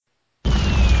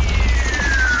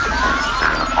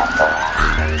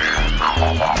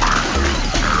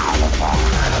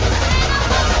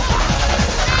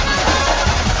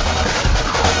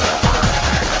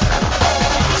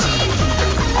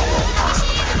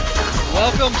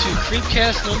Welcome to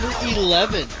CreepCast number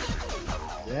 11.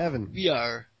 11. We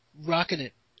are rocking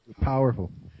it.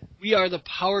 Powerful. We are the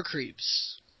Power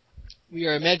Creeps. We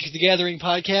are a Magic the Gathering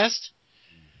podcast.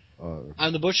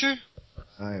 I'm the Butcher.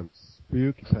 I am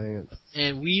Spooky Pants.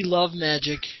 And we love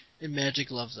magic, and magic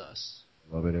loves us.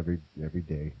 Love it every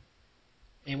day.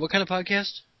 And what kind of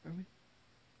podcast are we?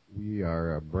 We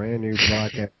are a brand new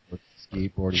podcast with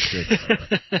skateboarding tricks.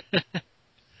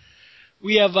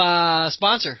 We have a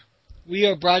sponsor. We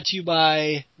are brought to you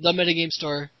by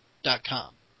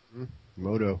themetagamestore.com.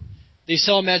 Moto. They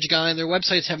sell Magic Online. Their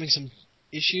website's having some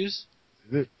issues.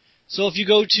 Is it? So if you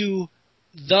go to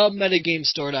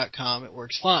themetagamestore.com, it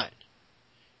works fine.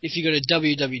 If you go to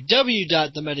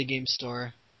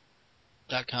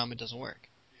www.themetagamestore.com, it doesn't work.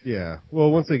 Yeah. Well,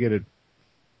 once they get it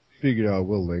figured out,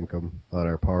 we'll link them on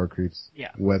our Power Creeps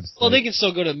website. Well, they can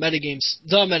still go to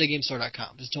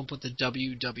themetagamestore.com. Just don't put the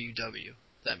www. If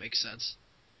that makes sense.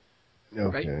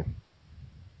 Okay. Right?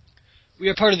 We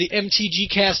are part of the MTG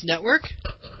Cast network.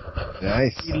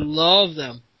 Nice. We love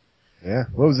them. Yeah.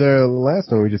 What was their last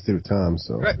one? We just did with Tom,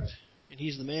 so. Right. And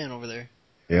he's the man over there.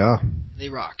 Yeah. They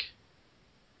rock.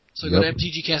 So go to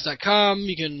mtgcast.com.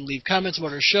 You can leave comments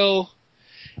about our show.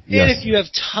 Yes. And if you have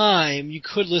time, you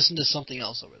could listen to something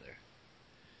else over there.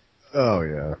 Oh,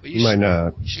 yeah. You might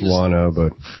not wanna,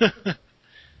 but.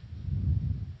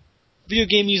 Video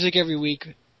game music every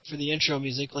week for the intro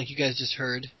music, like you guys just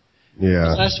heard.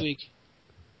 Yeah. Last week.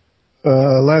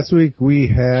 Last week we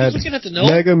had looking at the note?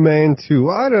 Mega Man 2.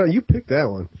 I don't. You picked that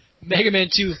one. Mega Man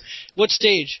 2. What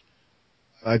stage?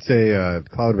 I'd say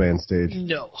Cloudman stage.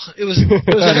 No, it was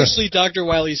actually Dr.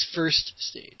 Wily's first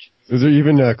stage. Was there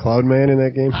even Cloudman in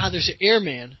that game? There's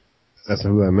Airman. That's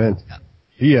who I meant. Yeah.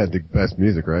 He had the best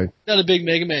music, right? Not a big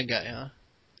Mega Man guy, huh?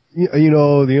 You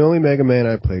know, the only Mega Man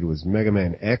I played was Mega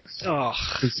Man X Oh.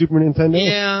 for Super Nintendo.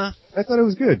 Yeah. I thought it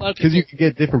was good because you could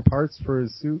get different parts for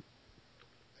his suit.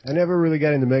 I never really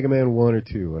got into Mega Man 1 or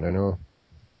 2, and I know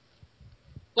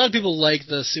a lot of people like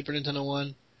the Super Nintendo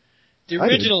one. The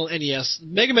original NES,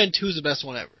 Mega Man 2 is the best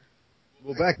one ever.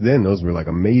 Well, back then, those were like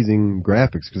amazing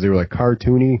graphics because they were like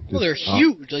cartoony. Well, they're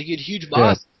huge. Like, you had huge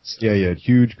bosses. Yeah, you had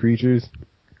huge creatures.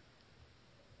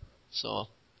 So,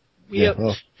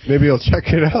 well, maybe I'll check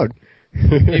it out.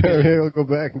 Maybe I'll go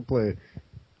back and play it.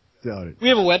 Doubt it. We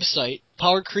have a website,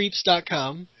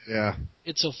 powercreeps.com. Yeah.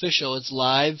 It's official. It's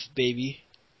live, baby.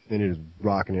 And it is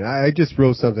rocking it. I just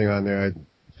wrote something on there.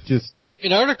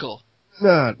 An article?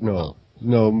 No,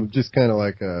 just kind of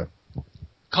like a...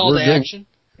 Call to action?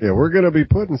 Yeah, we're going to be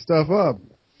putting stuff up.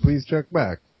 Please check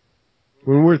back.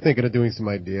 When we're thinking of doing some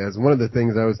ideas, one of the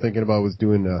things I was thinking about was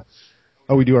doing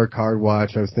how we do our card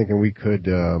watch. I was thinking we could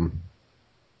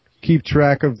keep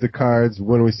track of the cards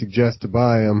when we suggest to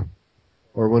buy them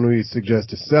or when we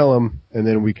suggest to sell them, and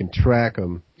then we can track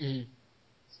them. Mm-hmm.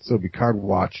 So it'll be Card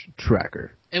Watch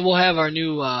Tracker. And we'll have our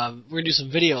new, we're going to do some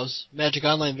videos, Magic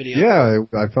Online videos. Yeah,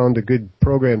 I found a good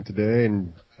program today,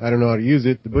 and I don't know how to use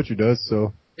it. The Butcher does,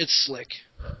 so. It's slick.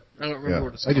 I don't remember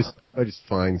what it's called. I just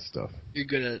find stuff. You're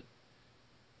good at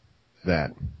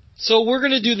that. So we're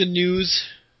going to do the news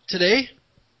tonight.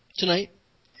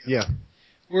 Yeah.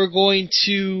 We're going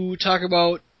to talk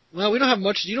about, well, we don't have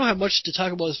much, you don't have much to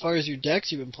talk about as far as your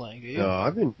decks you've been playing, do you? No,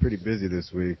 I've been pretty busy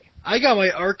this week. I got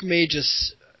my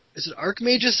is it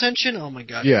Archmage Ascension? Oh my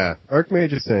god. Yeah,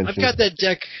 Archmage Ascension. I've got that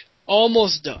deck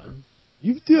almost done.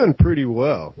 You've done pretty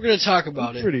well. We're going to talk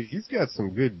about it. He's got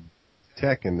some good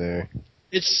tech in there.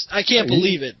 I can't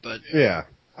believe it, but... Yeah.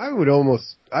 I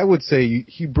would say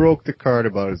he broke the card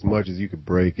about as much as you could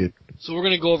break it. So we're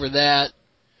going to go over that.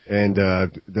 And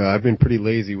I've been pretty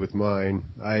lazy with mine.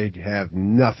 I have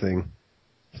nothing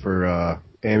for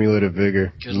Amulet of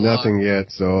Vigor. Nothing yet,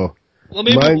 so... Well,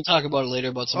 maybe we'll talk about it later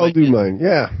about some I'll do mine,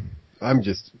 yeah. I'm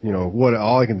just,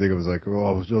 all I can think of is like,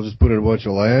 I'll just put in a bunch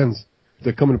of lands.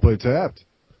 They're coming to play tapped.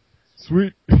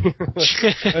 Sweet.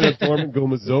 And a Dormant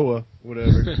Gomazoa,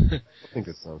 whatever. I'll think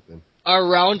of something. Our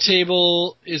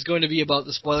roundtable is going to be about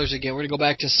the spoilers again. We're going to go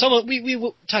back to some of...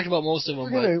 We talked about most of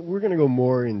them, We're going to go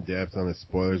more in depth on the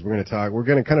spoilers. We're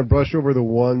going to kind of brush over the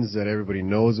ones that everybody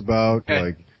knows about,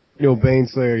 like...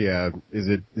 Baneslayer,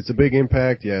 it's a big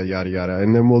impact, yada yada.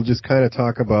 And then we'll just kind of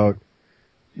talk about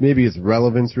maybe its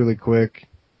relevance really quick.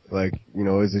 Like,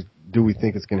 do we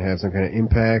think it's going to have some kind of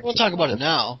impact? We'll talk about it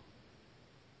now.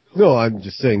 No, I'm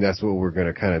just saying that's what we're going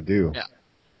to kind of do. Yeah.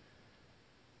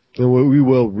 And we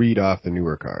will read off the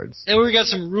newer cards. And we got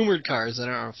some rumored cards that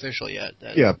aren't official yet.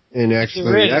 Yeah, and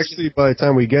actually by the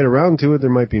time we get around to it, there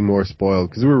might be more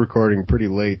spoiled, because we're recording pretty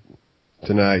late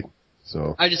tonight,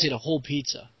 so. I just ate a whole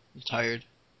pizza. I'm tired.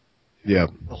 Yeah.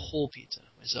 A whole pizza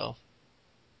myself.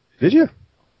 Did you?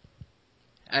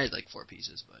 I had like 4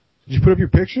 pieces, but Did you put up your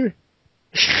picture?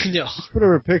 no. Put up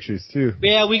our pictures too.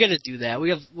 Yeah, we got to do that.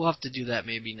 We'll have to do that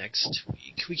maybe next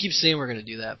week. We keep saying we're going to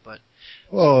do that, but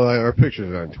Well, our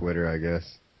pictures are on Twitter, I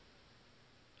guess.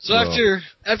 so after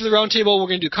the roundtable, we're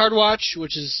going to do Card Watch,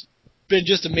 which has been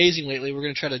just amazing lately. We're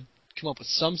going to try to come up with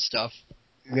some stuff.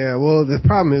 Yeah, well, the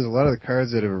problem is a lot of the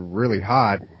cards that are really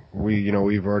hot,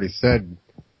 we've already said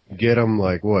get them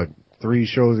like, 3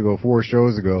 shows ago, 4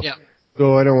 shows ago. Yeah.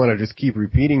 So I don't want to just keep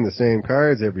repeating the same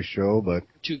cards every show, but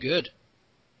Too good.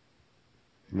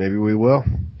 maybe we will.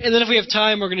 And then if we have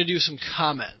time, we're going to do some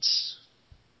comments.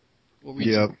 We'll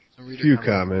read some reader few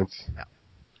comments. Yeah.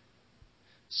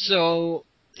 So,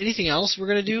 anything else we're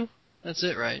going to do? That's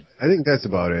it, right? I think that's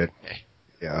about it. Okay.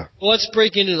 Yeah. Well, let's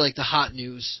break into like the hot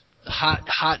news. The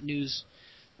hot news.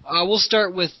 We'll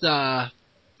start with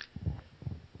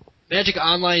Magic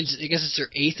Online's, I guess it's their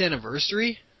 8th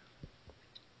anniversary.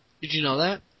 Did you know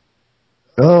that?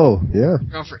 Oh, yeah.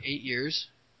 They're around for 8 years.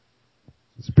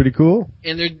 It's pretty cool.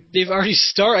 And they've already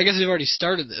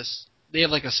started this. They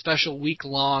have like a special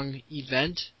week-long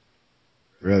event.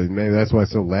 Really? Maybe that's why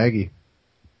it's so laggy.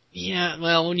 Yeah,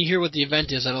 well, when you hear what the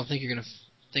event is, I don't think you're going to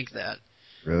think that.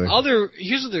 Really?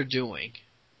 Here's what they're doing.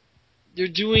 They're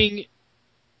doing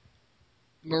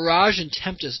Mirage and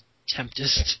Tempest.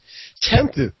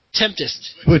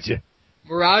 Butcha.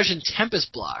 Mirage and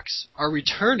Tempest blocks are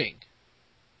returning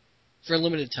for a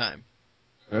limited time.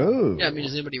 Oh. Yeah, I mean,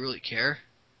 does anybody really care?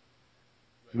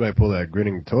 You might pull that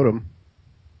grinning totem.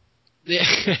 They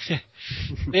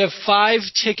have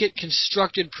 5-ticket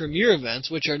constructed premiere events,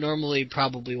 which are normally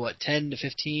probably, 10 to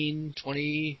 15,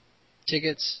 20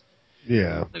 tickets?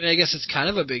 Yeah. I mean, I guess it's kind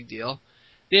of a big deal.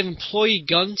 They have employee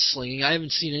gunslinging. I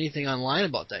haven't seen anything online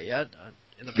about that yet. I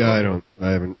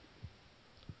haven't.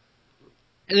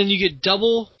 And then you get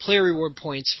double player reward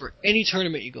points for any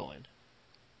tournament you go in.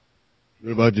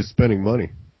 What about just spending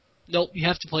money? Nope, you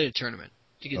have to play a tournament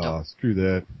to get double. Screw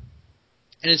that.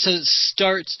 And it says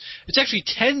it's actually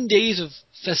 10 days of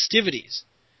festivities.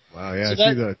 Wow, yeah,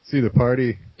 So see the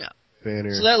party yeah.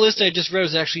 banner. So that list I just read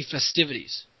was actually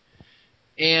festivities.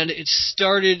 And it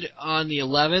started on the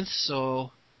 11th,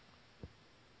 so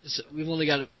we've only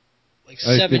got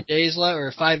 7 days left,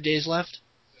 or 5 days left.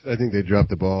 I think they dropped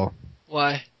the ball.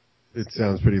 Why? It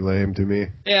sounds pretty lame to me.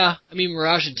 Yeah, I mean,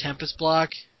 Mirage and Tempest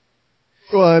block.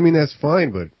 Well, I mean, that's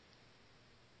fine, but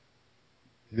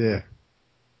yeah.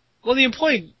 Well, the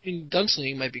employee in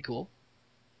gunslinging might be cool.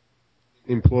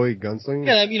 Employee gunslinging?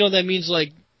 Yeah, that means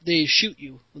they shoot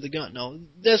you with a gun. No,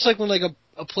 that's like when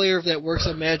a player that works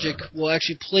on Magic will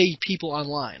actually play people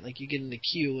online. Like you get in the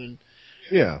queue and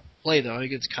play them. I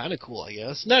think it's kind of cool, I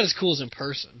guess. Not as cool as in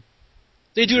person.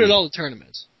 They do it at all the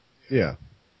tournaments. Yeah.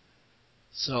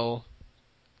 So,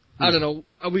 I don't know.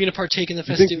 Are we going to partake in the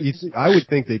festivities? I would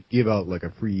think they'd give out like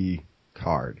a free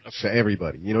card to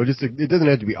everybody. It doesn't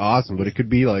have to be awesome, but it could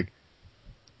be like...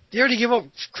 They already give out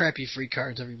crappy free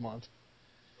cards every month.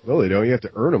 Well, they don't. You have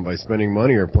to earn them by spending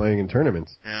money or playing in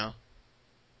tournaments. Yeah.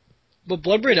 But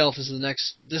Bloodbraid Elf is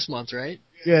this month, right?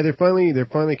 Yeah, they're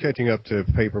finally catching up to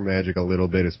Paper Magic a little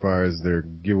bit as far as their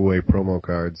giveaway promo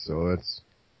cards. So that's,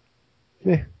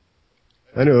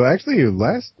 I know. Actually,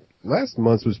 last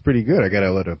month's was pretty good. I got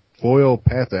a foil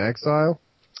Path to Exile.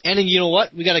 And you know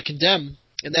what? We got a Condemn,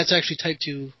 and that's actually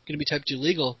going to be Type 2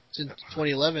 legal since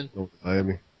 2011.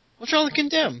 What's wrong with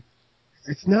Condemn?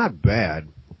 It's not bad.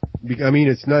 I mean,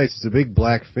 it's nice. It's a big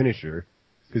black finisher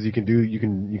because you can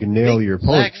nail your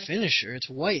opponent. Black finisher. It's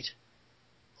white.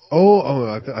 Oh!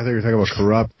 I thought you were talking about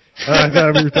Corrupt. I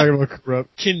thought we were talking about Corrupt.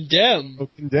 Condemn. Oh,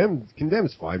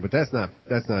 Condemn's fine, but that's not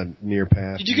near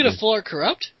path. Did you get a full art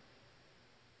Corrupt?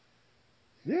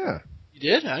 Yeah. You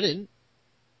did? I didn't.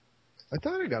 I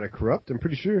thought I got a Corrupt. I'm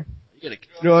pretty sure. You got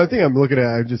No, I think I'm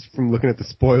just from looking at the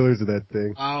spoilers of that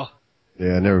thing. Oh.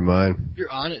 Yeah, never mind.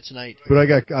 You're on it tonight. But I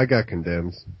got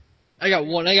Condemns. I got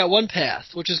one path,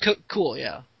 which is cool,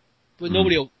 yeah. But none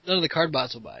of the card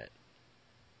bots will buy it.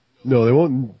 No, they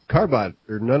won't. Cardbot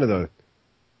or none of the.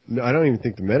 No, I don't even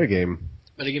think the metagame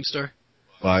store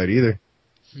buy it either.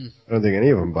 I don't think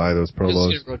any of them buy those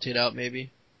promos. It's gonna rotate out,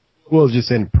 maybe. Well, just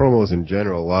in promos in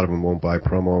general, a lot of them won't buy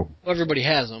promo. Well, everybody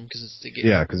has them because it's the game.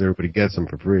 Yeah, because everybody gets them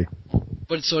for free.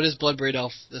 But so it is Bloodbraid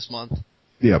Elf this month.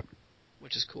 Yep.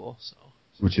 Which is cool. So.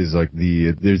 Which is like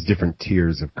there's different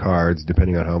tiers of cards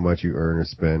depending on how much you earn or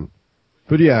spend.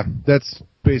 But yeah, that's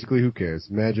basically who cares.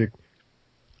 Magic,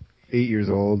 8 years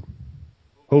old.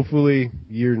 Hopefully,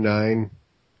 year 9,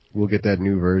 we'll get that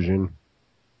new version.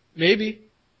 Maybe.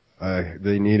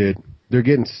 They need it. They're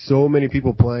getting so many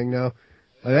people playing now.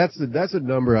 That's a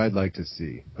number I'd like to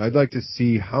see. I'd like to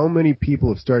see how many people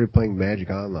have started playing Magic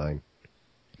Online.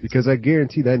 Because I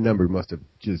guarantee that number must have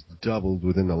just doubled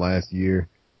within the last year.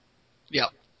 Yep.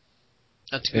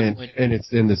 That's a good point.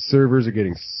 And the servers are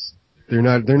getting, they're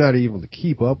not able to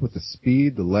keep up with the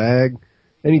speed, the lag.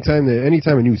 Anytime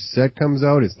a new set comes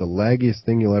out, it's the laggiest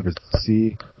thing you'll ever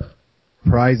see.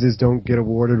 Prizes don't get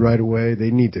awarded right away. They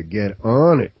need to get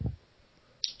on it.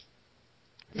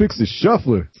 Fix the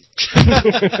shuffler.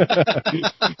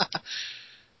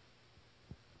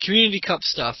 Community Cup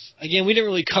stuff. Again, we didn't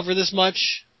really cover this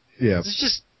much. Yeah. It's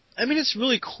just, I mean, it's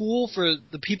really cool for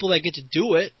the people that get to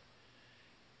do it.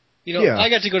 You know, yeah. I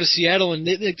got to go to Seattle, and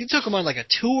they took them on like a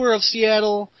tour of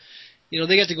Seattle. You know,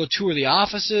 they got to go tour the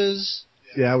offices.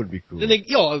 Yeah, that would be cool. Then it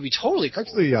would be totally cool.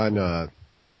 Actually, on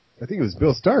I think it was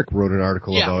Bill Stark wrote an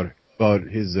article about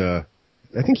his. I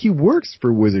think he works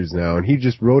for Wizards now, and he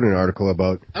just wrote an article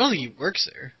about. I don't think he works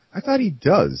there. I thought he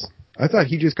does. I thought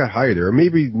he just got hired there, or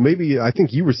maybe I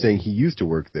think you were saying he used to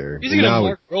work there. He's thinking of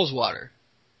Mark Rosewater.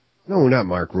 No, not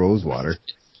Mark Rosewater.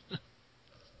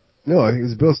 No, I think it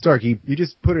was Bill Stark. He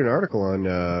just put an article on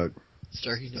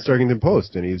Starkington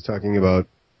Post, and he was talking about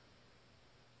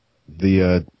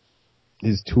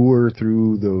his tour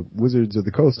through the Wizards of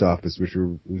the Coast office, which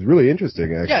was really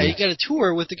interesting, actually. Yeah, he got a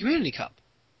tour with the Community Cup.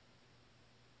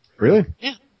 Really?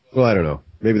 Yeah. Well, I don't know.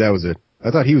 Maybe that was it. I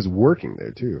thought he was working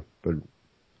there, too. But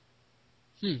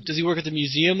Does he work at the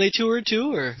museum they toured,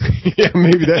 too? Or? Yeah,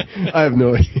 maybe that. I have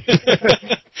no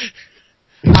idea.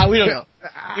 We don't know.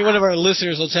 Maybe one of our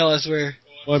listeners will tell us where.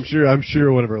 Well, I'm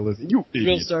sure one of our listeners. You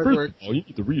idiot. Start work. You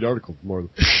need to read articles more.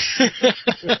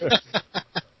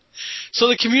 So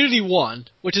the community won,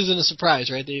 which isn't a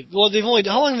surprise, right? They've only.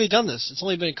 How long have they done this? It's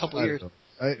only been a couple years.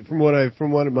 From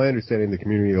what my understanding, the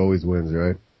community always wins,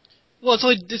 right? Well,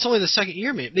 it's only the second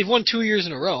year, maybe. They've won 2 years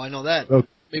in a row. I know that. Oh,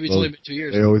 maybe it's only been 2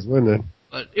 years. They always win then.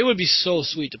 But it would be so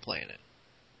sweet to play in it.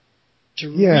 To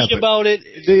read about it.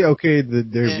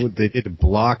 They did a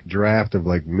block draft of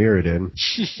like Mirrodin,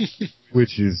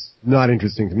 which is not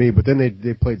interesting to me. But then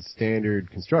they played standard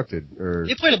constructed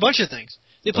They played a bunch of things.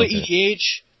 They played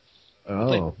EDH.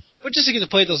 Oh. But just to get to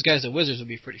play those guys at Wizards would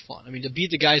be pretty fun. I mean, to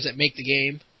beat the guys that make the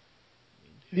game.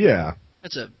 Yeah.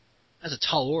 That's a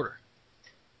tall order.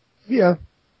 Yeah.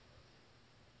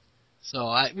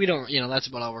 So we don't, that's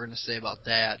about all we're going to say about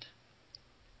that.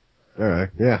 All right.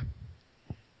 Yeah.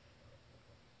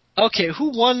 Okay,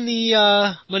 who won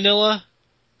the Manila?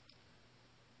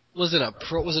 Was it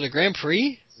a Grand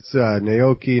Prix? It's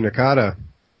Naoki Nakata.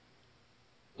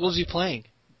 What was he playing?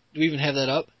 Do we even have that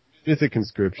up? Mythic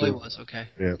Conscription. Oh, it was, okay.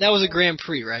 Yeah. That was a Grand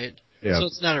Prix, right? Yeah. So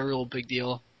it's not a real big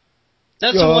deal.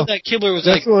 That's the one that Kibler was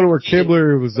That's the one where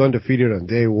Kibler was undefeated on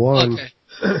day one. Okay.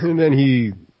 And then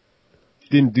he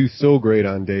didn't do so great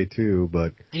on day two,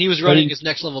 but... And he was running his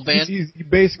next level band? He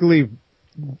basically,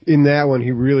 in that one,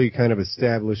 he really kind of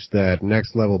established that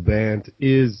next level band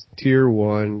is tier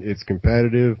 1, it's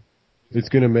competitive, it's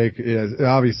going to make...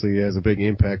 Obviously, it has a big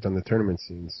impact on the tournament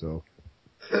scene, so...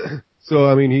 So,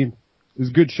 I mean, it was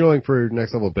a good showing for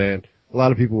next level band. A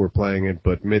lot of people were playing it,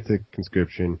 but Mythic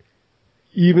Conscription,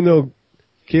 even though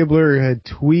Kibler had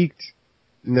tweaked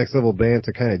next level band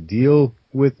to kind of deal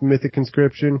with Mythic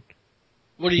Conscription.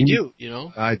 What do you do, you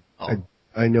know?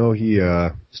 I know he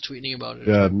was tweeting about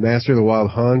it. Master of the Wild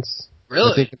Hunts.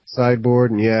 Really? I think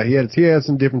sideboard, and yeah, he had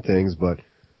some different things, but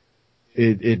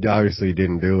it obviously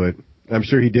didn't do it. I'm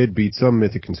sure he did beat some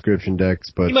Mythic Conscription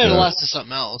decks, but he might have lost to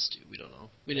something else, too. We don't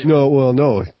know.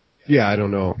 No. Yeah, I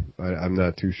don't know. I'm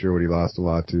not too sure what he lost a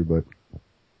lot to, but.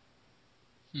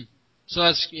 So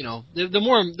that's,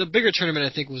 the bigger tournament,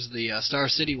 I think, was the Star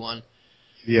City one.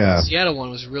 Yeah. The Seattle one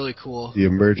was really cool. The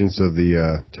emergence of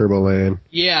the Turboland.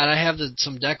 Yeah, and I have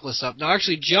some deck lists up. Now,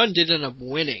 actually, Jun did end up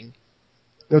winning.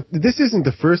 Now, this isn't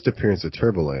the first appearance of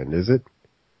Turboland, is it?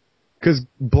 Because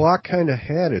Block kind of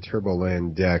had a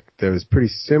Turboland deck that was pretty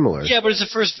similar. Yeah, but it's the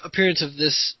first appearance of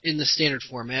this in the standard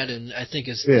format, and I think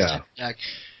it's this type of deck.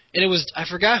 And it was, I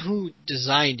forgot who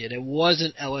designed it. It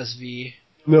wasn't LSV.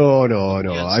 No.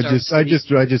 I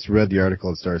just read the article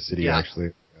at Star City,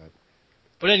 actually.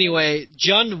 But anyway,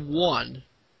 Jund won.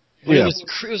 Yeah.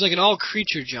 It was like an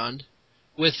all-creature Jund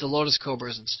with the Lotus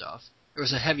Cobras and stuff. It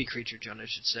was a heavy creature Jund, I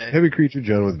should say. Heavy creature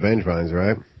Jund with Vengevines,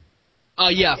 right?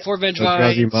 Yeah, 4 Vengevines.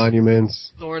 Eldrazi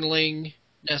Monuments. Thornling,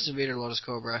 Nest Invader, Lotus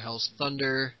Cobra, Hell's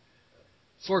Thunder,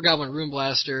 4 Goblin Rune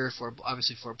Blaster,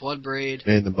 obviously 4 Bloodbraid.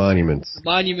 And the Monuments. The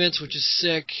Monuments, which is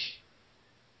sick.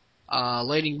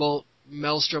 Lightning Bolt,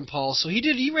 Maelstrom Pulse. So he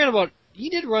did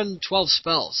run 12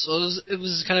 spells. So it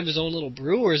was kind of his own little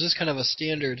brew, or is this kind of a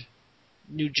standard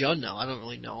new Jund now? I don't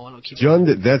really know. I don't keep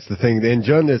Jund, that's the thing. And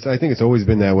Jund, I think it's always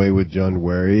been that way with Jund,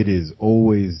 where it is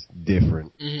always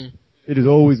different. Mm-hmm. It is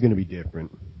always going to be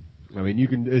different. I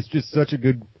mean, it's just such a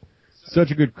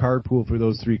good card pool for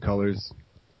those 3 colors.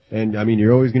 And, I mean,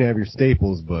 you're always going to have your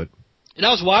staples, but... And I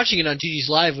was watching it on GG's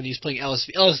Live when he was playing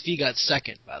LSV. LSV got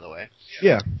second, by the way.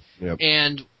 Yeah. Yep.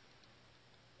 And...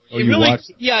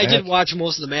 I did watch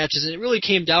most of the matches, and it really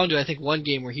came down to, I think, one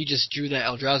game where he just drew that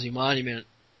Eldrazi Monument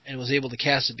and was able to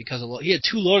cast it because of... He had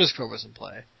 2 Lotus Cobras in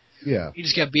play. Yeah. He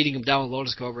just kept beating him down with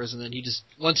Lotus Cobras, and then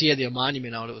once he had the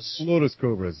Monument out, it was... Lotus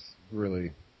Cobras,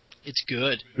 really... It's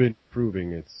good. Been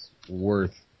proving its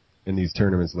worth in these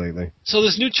tournaments lately. So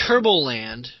this new Turbo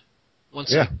Land,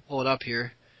 once I pull it up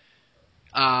here,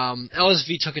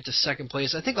 LSV took it to second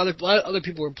place. I think other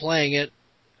people were playing it.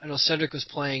 I know Cedric was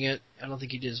playing it. I don't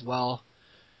think he did as well.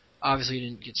 Obviously, he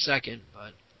didn't get second,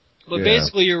 but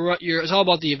basically, it's all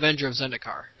about the Avenger of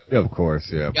Zendikar. Yeah, of course,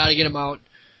 yeah. Got to get him out.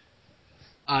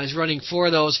 He's running 4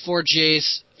 of those, 4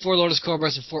 Jace, 4 Lotus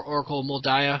Cobras, and 4 Oracle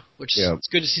Moldiah, which it's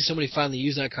good to see somebody finally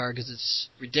use that card because it's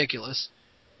ridiculous.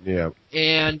 Yeah.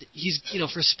 And he's,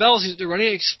 for spells, they're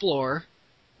running Explore.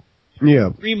 Yeah.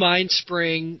 3 Mind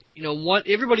Spring.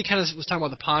 Everybody kind of was talking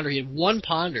about the Ponder. He had 1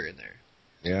 Ponder in there.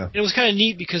 Yeah. And it was kind of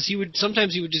neat because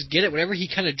sometimes he would just get it. Whenever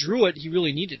he kind of drew it, he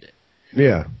really needed it.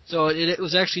 Yeah. So it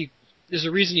was actually, there's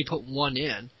a reason he put 1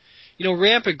 in.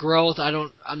 Rampant Growth,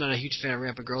 I'm not a huge fan of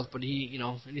Rampant Growth, but he,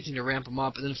 anything to ramp him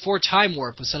up. And then 4 Time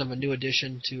Warp was kind of a new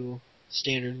addition to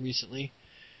Standard recently.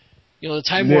 The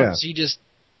Time Warps, he just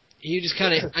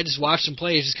kind of, I just watched him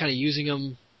play, he's just kind of using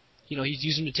them, he's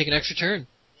using them to take an extra turn.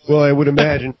 Well, I would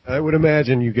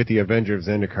imagine you get the Avenger of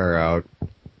Zendikar out,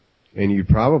 and you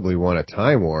probably want a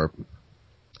Time Warp.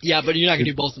 Yeah, but you're not going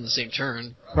to do both in the same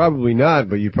turn. Probably not,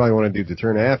 but you probably want to do the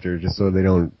turn after, just so they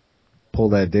don't pull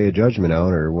that Day of Judgment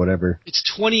out or whatever. It's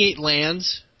 28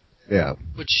 lands. Yeah.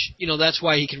 Which, that's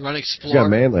why he can run Explore. You got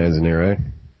man lands in there, right?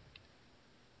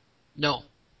 No.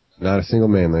 Not a single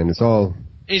man land. It's all... And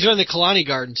he's running the Kalani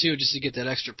Garden, too, just to get that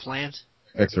extra plant.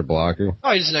 Extra blocker.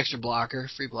 Oh, just an extra blocker,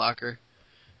 free blocker.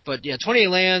 But, 28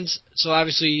 lands, so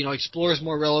obviously, Explore is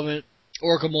more relevant.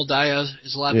 Oracle Moldiah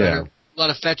is a lot better. A lot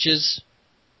of fetches.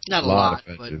 Not a lot,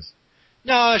 but...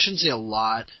 No, I shouldn't say a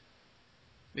lot.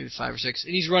 Maybe 5 or 6.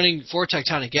 And he's running 4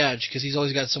 Tectonic Edge, because he's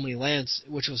always got so many lands,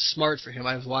 which was smart for him.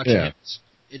 I was watching it.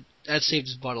 That saved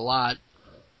his butt a lot.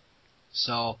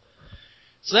 So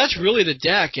that's really the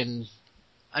deck, and,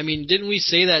 I mean, didn't we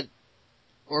say that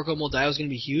Oracle Moldiah was going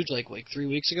to be huge, like 3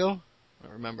 weeks ago? I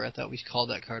don't remember. I thought we called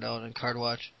that card out on Card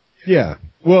Watch. Yeah.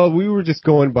 Well, we were just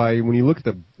going by, when you look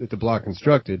at the block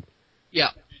constructed...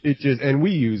 Yeah. It just, and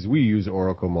we use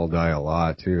Oracle Moldiah a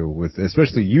lot, too,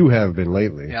 especially you have been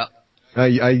lately. Yeah.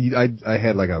 I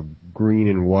had like a green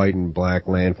and white and black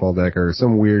landfall deck or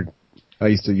some weird. I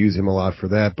used to use him a lot for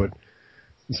that, but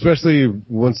especially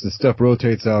once the stuff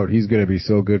rotates out, he's going to be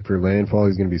so good for landfall.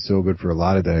 He's going to be so good for a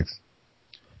lot of decks.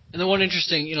 And the one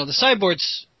interesting, the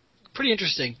sideboard's pretty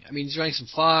interesting. I mean, he's running some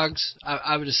fogs.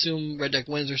 I would assume red deck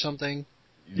wins or something.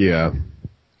 Yeah.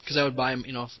 Because I would buy him,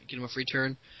 get him a free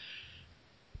turn.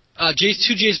 Jace,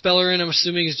 2 Jace Bellerin, I'm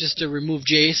assuming, is just to remove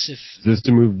Jace. Just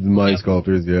to move the Mind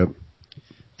Sculptors, yep.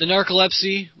 The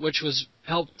Narcolepsy, which was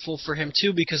helpful for him,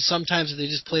 too, because sometimes if they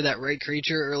just play that right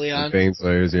creature early on... The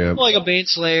Baneslayers, yeah. Like a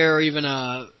Baneslayer or even,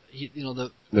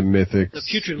 the Mythics. The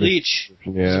Putrid Leech.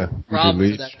 Yeah. Was a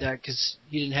problem for that deck because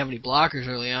he didn't have any blockers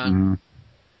early on. Mm-hmm.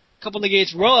 A couple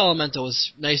negates. Royal Elemental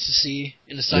was nice to see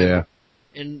in the sideboard.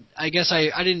 Yeah. And I guess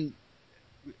I didn't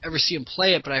ever see him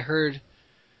play it, but I heard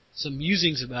some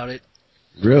musings about it.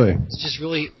 Really? It just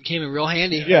really came in real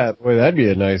handy. Yeah, boy, that'd be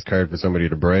a nice card for somebody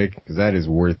to break, because that is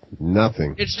worth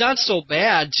nothing. It's not so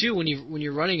bad, too, when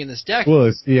you're running in this deck. Well,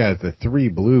 the 3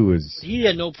 blue is... He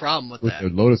had no problem with that. The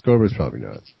Lotus Cobra is probably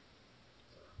not.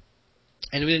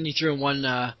 And then he threw in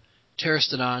 1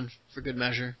 Terrastodon for good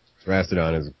measure.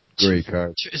 Terrastodon is a great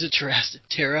card. Is it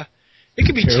Terra? It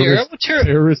could be Terra.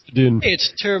 Terrastodon. Hey,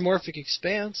 it's Terramorphic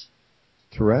Expanse.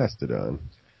 Terrastodon.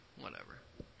 Whatever.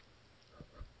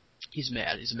 He's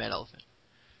mad. He's a mad elephant.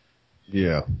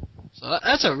 Yeah. So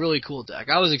that's a really cool deck.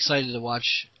 I was excited to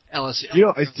watch LSE.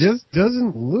 It just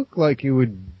doesn't look like it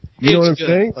would... You know what I'm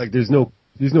saying? Like, there's no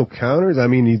counters. I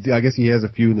mean, I guess he has a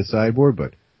few in the sideboard,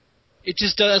 but... It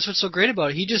just does. That's what's so great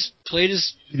about it. He just played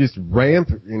He just ramp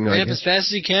as fast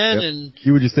as he can, and...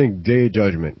 You would just think Day of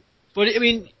Judgment. But, I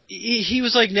mean, he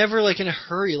was, never, in a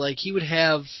hurry. He would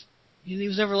have... He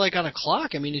was never, on a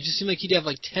clock. I mean, it just seemed like he'd have,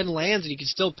 10 lands, and he could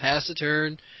still pass the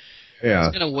turn. Yeah.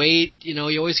 He's going to wait. He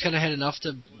always kind of had enough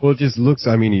to... Well, it just looks...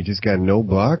 I mean, he just got no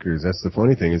blockers. That's the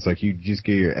funny thing. It's like you just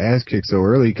get your ass kicked so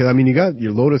early. Because, I mean, you got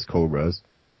your Lotus Cobras.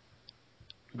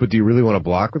 But do you really want to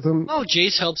block with them? Oh,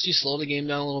 Jace helps you slow the game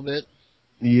down a little bit.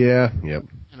 Yeah, yep.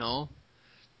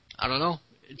 I don't know.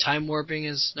 Time warping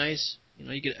is nice.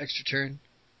 You get an extra turn.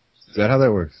 Is that how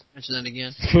that works? Mention that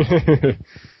again.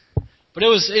 But it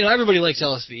was, everybody likes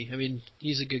LSV. I mean,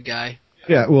 he's a good guy.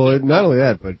 Yeah, well, not only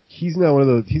that, but he's not one of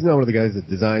the guys that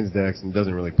designs decks and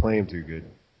doesn't really play them too good.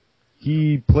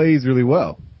 He plays really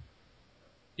well.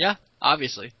 Yeah,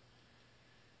 obviously.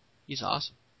 He's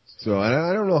awesome. So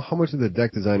I don't know how much of the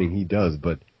deck designing he does,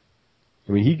 but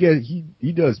I mean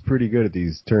he does pretty good at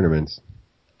these tournaments.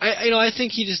 I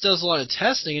think he just does a lot of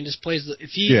testing and just plays.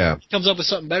 If he comes up with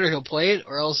something better, he'll play it.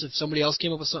 Or else, if somebody else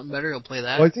came up with something better, he'll play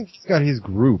that. Well, I think he's got his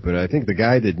group, and I think the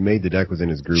guy that made the deck was in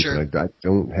his group. Sure. And I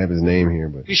don't have his name here,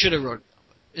 but he should have wrote.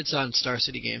 It's on Star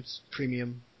City Games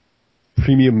Premium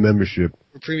membership.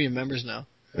 We're premium members now.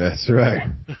 That's right.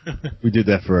 We did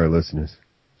that for our listeners.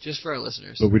 Just for our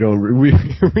listeners. But we don't. We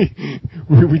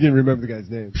didn't remember the guy's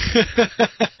name.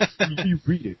 You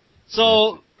read it.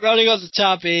 So rounding out the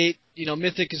top 8.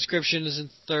 Mythic Inscription is in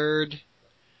 3rd.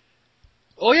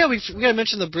 Oh yeah, we got to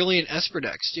mention the Brilliant Esper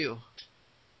decks too,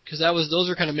 because those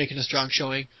were kind of making a strong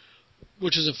showing,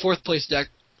 which is a 4th place deck.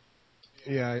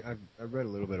 Yeah, I read a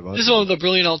little bit about it. This is one with the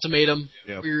Brilliant Ultimatum,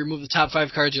 where you remove the top 5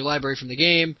 cards of your library from the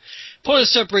game. Opponent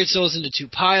separates those into 2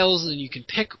 piles, and then you can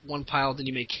pick one pile, then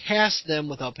you may cast them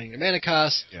without paying their mana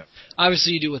cost. Yep.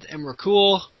 Obviously, you do it with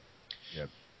Emrakul. Yep.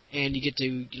 And you get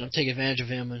to take advantage of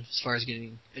him as far as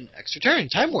getting an extra turn,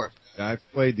 Time Warp. I've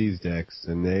played these decks,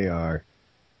 and they're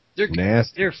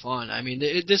nasty. They're fun. I mean,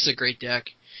 this is a great deck.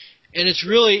 And it's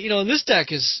really, and this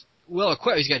deck is well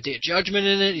equipped. He's got Day of Judgment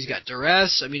in it. He's got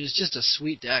Duress. I mean, it's just a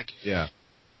sweet deck. Yeah.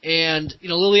 And,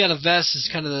 Liliana Vest is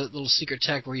kind of the little secret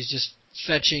tech where he's just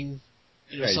fetching,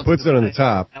 he puts it on the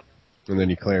top, and then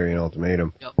you Clarion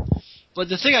Ultimatum. Yep. But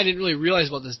the thing I didn't really realize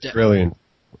about this deck... Brilliant.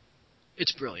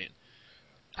 It's brilliant.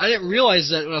 I didn't realize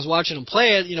that when I was watching him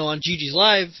play it, on GG's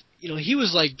Live, he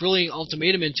was like Brilliant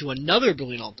Ultimatum into another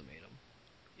Brilliant Ultimatum.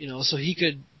 So he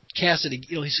could cast it,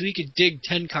 so he could dig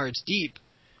 10 cards deep.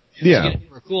 Yeah.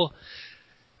 Cool.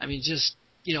 I mean, just,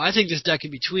 I think this deck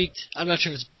could be tweaked. I'm not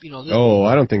sure if it's,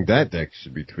 I don't think that deck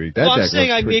should be tweaked. I'm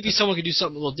saying maybe someone could do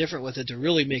something a little different with it to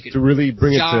really make it... To really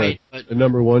bring it to the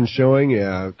number 1 showing,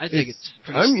 yeah. I think it's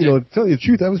pretty to tell you the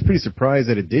truth, I was pretty surprised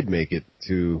that it did make it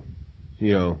to...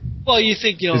 Well, you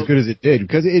think, as good as it did,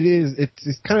 because it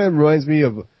kind of reminds me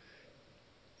of,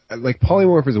 like,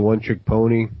 Polymorph is a one-trick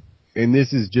pony, and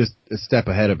this is just a step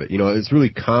ahead of it. It's really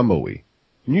combo-y.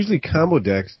 And usually combo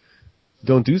decks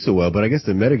don't do so well, but I guess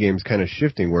the metagame's kind of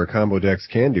shifting where combo decks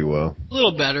can do well. A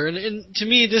little better, and to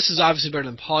me, this is obviously better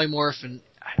than Polymorph, and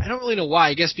I don't really know why.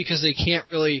 I guess because they can't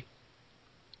really,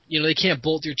 they can't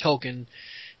bolt your token.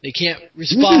 They can't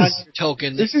respond to your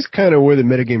token. This is kind of where the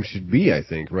metagame should be, I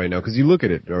think, right now. Because you look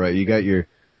at it, all right, you got your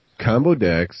combo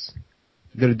decks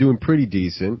that are doing pretty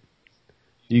decent.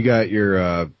 You got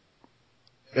your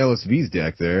LSV's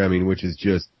deck there, I mean, which is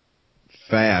just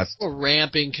fast. Or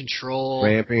ramping, control.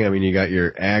 Ramping, I mean, you got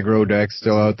your aggro deck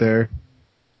still out there.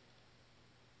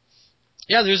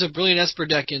 Yeah, there's a Brilliant Esper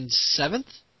deck in 7th.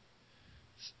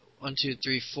 1, 2,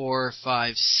 3, 4,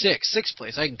 5, 6. 6th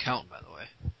place. I can count, by the way.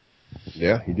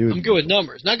 Yeah, you do. I'm good with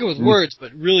numbers. Not good with words,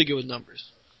 but really good with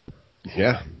numbers.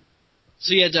 Yeah.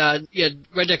 So you had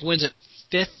Red Deck wins at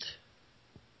 5th.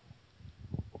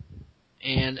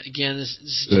 And again, this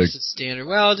is just a standard.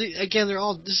 Well, again,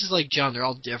 this is like John, they're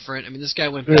all different. I mean, this guy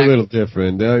went back. They're a little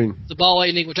different. I mean, the Ball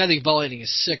Lightning, which I think Ball Lightning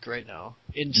is sick right now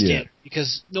in standard.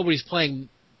 Because nobody's playing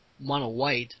mono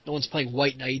white. No one's playing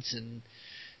white knights and...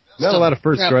 Not a lot of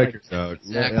first strikers out.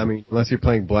 Exactly. I mean, unless you're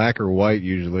playing black or white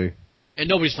usually. And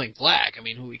nobody's playing black. I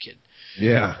mean, who we kidding?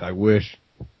 Yeah, I wish.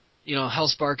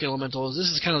 Hellspark Elementals. This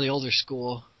is kind of the older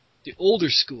school. The older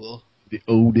school. The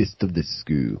oldest of the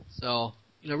school. So,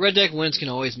 Red Deck wins can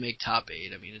always make top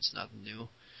 8. I mean, it's nothing new.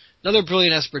 Another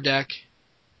Brilliant Esper deck.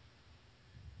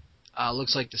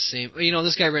 Looks like the same.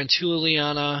 This guy ran 2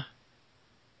 Liliana. I'm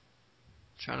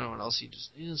trying to know what else he just...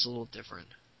 It's a little different.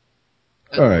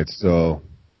 Alright, so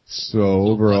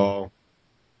overall,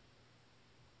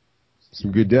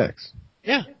 some good decks.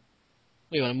 Yeah.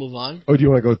 You want to move on? Oh, do you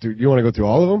want to go through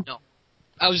all of them? No.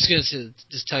 I was just going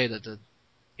to tell you that the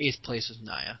 8th place was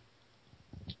Naya.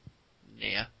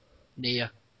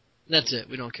 That's it.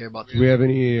 We don't care about that. Do we have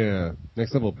any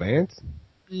next level bands?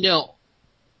 No.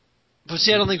 But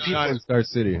see, I don't think people... Not in Star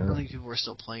City, huh? I don't think people are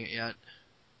still playing it yet.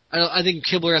 I think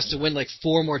Kibler has to win like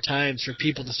 4 more times for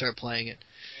people to start playing it.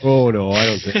 Oh, no, I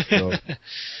don't think so.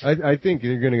 I think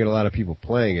you're going to get a lot of people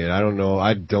playing it. I don't know.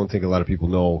 I don't think a lot of people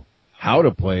know how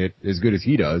to play it as good as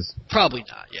he does. Probably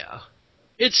not, yeah.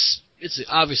 It's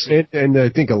obviously... And I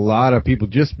think a lot of people,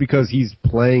 just because he's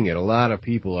playing it, a lot of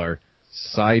people are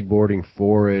sideboarding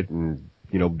for it and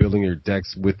building your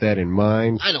decks with that in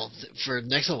mind? I don't for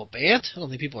next level Bant. I don't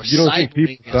think people are. You don't think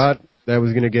people thought that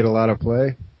was going to get a lot of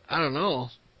play? I don't know.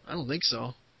 I don't think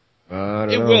so. I don't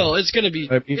know. It will. It's going to be.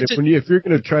 I mean, if you're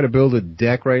going to try to build a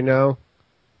deck right now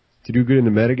to do good in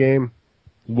the metagame,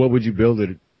 what would you build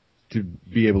it to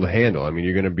be able to handle? I mean,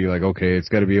 you're going to be like, okay, it's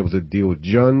got to be able to deal with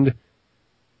Jund.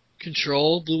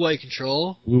 Control, blue-white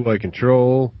control. Blue-white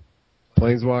control,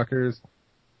 Planeswalkers,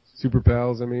 Super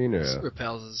Pals, Super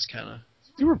Pals is kind of...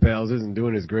 Super Pals isn't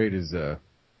doing as great as...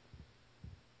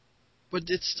 But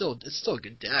it's still a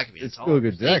good deck. I mean, it's still a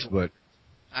good deck, but...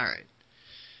 Alright.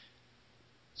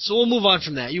 So we'll move on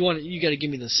from that. You got to give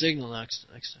me the signal next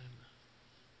time.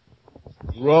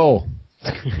 Roll.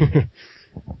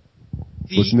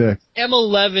 What's next?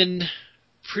 M11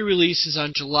 pre-release is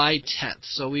on July 10th,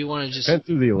 so we want to just... 10th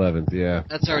through the 11th, yeah.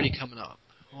 That's already coming up.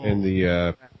 Oh. And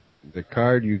the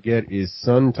card you get is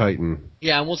Sun Titan.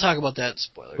 Yeah, and we'll talk about that in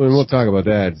spoilers. Well, we'll talk about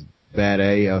that. It's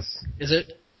badass. Is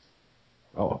it?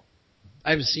 Oh. I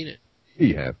haven't seen it.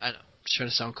 You have. I know. I'm just trying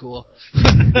to sound cool.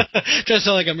 Trying to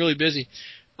sound like I'm really busy.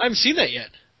 I haven't seen that yet.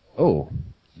 Oh.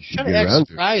 You should trying get to act around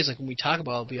surprised, like when we talk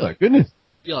about it, to it. My goodness.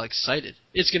 Be all excited.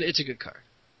 It's a good card.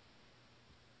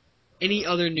 Any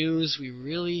other news we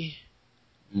really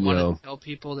want to tell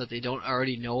people that they don't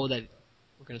already know that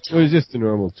we're going to tell them? It was just a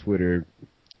normal Twitter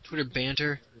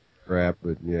banter. Crap,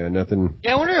 but yeah, nothing.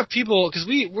 Yeah, I wonder if people, because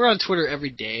we're on Twitter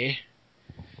every day,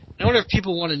 and I wonder if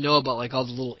people want to know about like all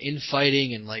the little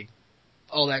infighting and like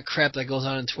all that crap that goes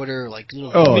on Twitter, like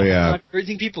little. Yeah. Do you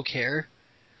think people care?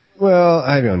 Well,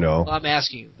 I don't know. Well, I'm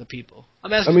asking the people.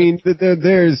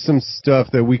 There's some stuff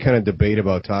that we kind of debate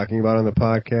about talking about on the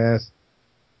podcast,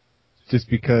 just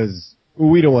because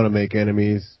we don't want to make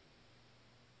enemies.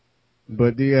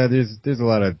 But yeah, there's a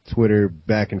lot of Twitter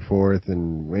back and forth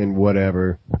and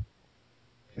whatever,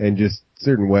 and just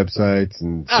certain websites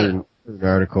and certain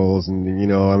articles,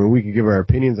 and we could give our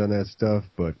opinions on that stuff,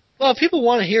 but well, if people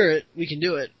want to hear it, we can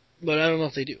do it, but I don't know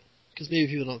if they do because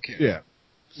maybe people don't care. Yeah,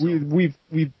 so. We've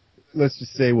let's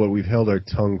just say we've held our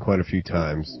tongue quite a few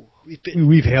times.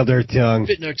 We've held our tongue.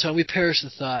 Bitten our tongue. We perished the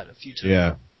thought a few times.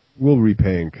 Yeah, we'll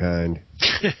repay in kind.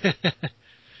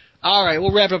 All right,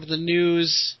 we'll wrap up with the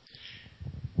news.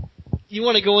 You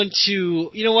want to go into...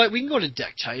 You know what? We can go into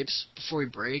deck types before we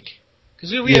break.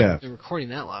 Because we haven't been recording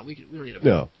that long. We don't need to...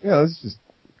 No. Yeah, let's just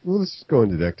go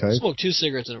into deck types. Smoke 2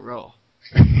 cigarettes in a row.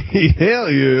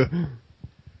 Hell yeah.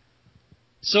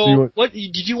 So,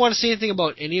 did you want to say anything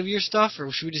about any of your stuff? Or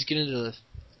should we just get into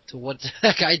what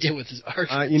that guy did with his art?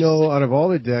 Out of all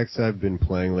the decks I've been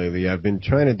playing lately, I've been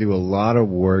trying to do a lot of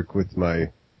work with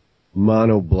my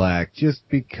mono black just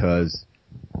because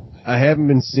I haven't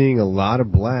been seeing a lot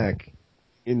of black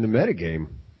in the metagame.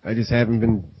 I just haven't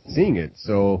been seeing it.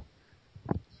 So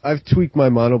I've tweaked my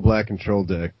mono black control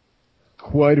deck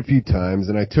quite a few times,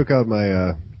 and I took out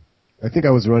my I think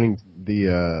I was running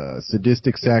the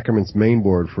Sadistic Sacraments main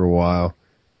board for a while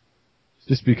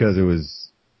just because it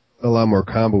was a lot more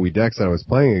combo-y decks that I was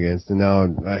playing against, and now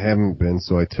I haven't been,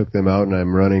 so I took them out and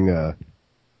I'm running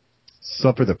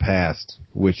Suffer the Past,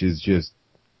 which is just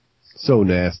so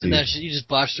nasty. And you just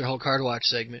botched their whole card watch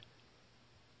segment.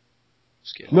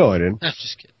 Just kidding. No, I didn't. I'm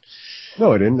just kidding.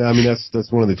 No, I didn't. I mean,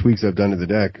 that's one of the tweaks I've done to the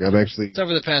deck. I've actually...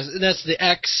 Suffer the Past. That's the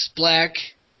X, black.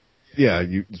 Yeah,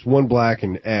 it's one black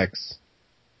and X,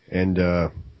 and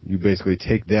you basically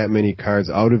take that many cards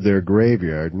out of their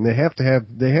graveyard, and they have to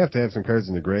have some cards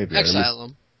in the graveyard. Exile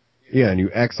them. Yeah, and you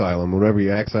exile them. Whenever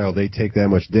you exile, they take that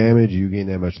much damage, you gain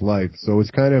that much life. So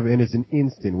it's and it's an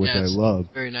instant, which I love.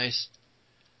 Very nice.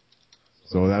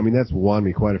 So, I mean, that's won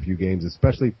me quite a few games,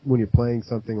 especially when you're playing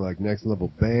something like Next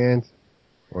Level Bant,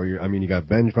 or you got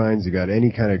Vengevines, you got any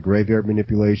kind of graveyard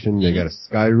manipulation, they got a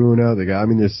Sky Ruin out,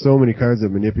 there's so many cards that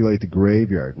manipulate the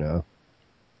graveyard now,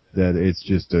 that it's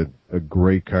just a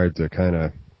great card to kind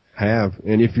of have.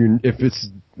 And if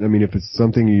it's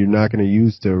something you're not going to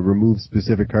use to remove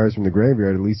specific cards from the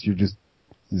graveyard, at least you're just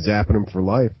zapping them for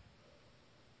life.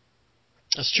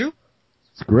 That's true.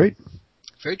 It's great.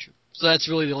 Very true. So that's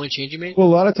really the only change you made? Well, a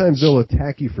lot of times they'll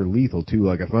attack you for lethal, too.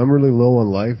 Like, if I'm really low on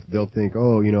life, they'll think,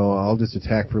 I'll just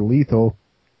attack for lethal,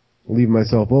 leave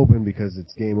myself open because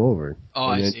it's game over. Oh,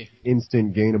 and I then see.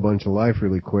 Instant gain a bunch of life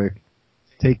really quick,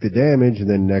 take the damage, and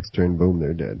then next turn, boom,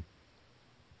 they're dead.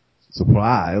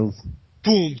 Surprise.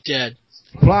 Boom, dead.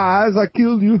 Surprise, I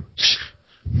killed you.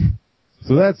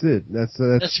 So that's it. That's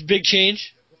a big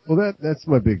change? Well, that's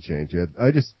my big change. Yeah.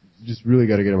 I just really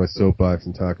got to get on my soapbox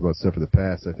and talk about stuff of the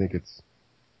past. I think it's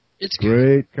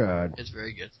great card. It's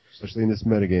very good. Especially in this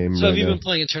metagame. So have you been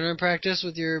playing a tournament practice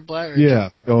with your black? Yeah.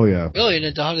 Oh, yeah. Really?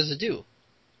 And how does it do?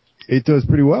 It does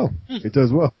pretty well. It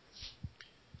does well.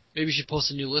 Maybe you should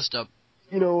post a new list up.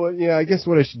 You know what? Yeah, I guess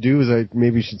what I should do is I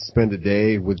maybe should spend a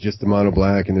day with just the mono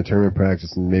black and the tournament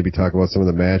practice, and maybe talk about some of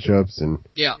the matchups and.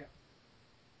 Yeah.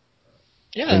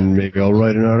 And maybe I'll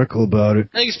write an article about it.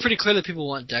 I think it's pretty clear that people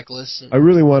want deck lists. I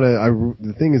really want to.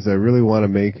 The thing is, I really want to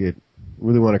make it.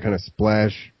 Really want to kind of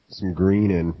splash some green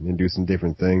in and do some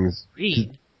different things.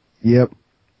 Green. Yep.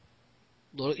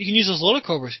 You can use those Lotus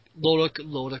Cobras.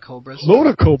 Lotus Cobras.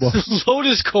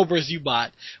 Lotus Cobras you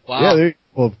bought. Wow. Yeah.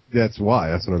 Well, that's why.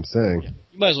 That's what I'm saying.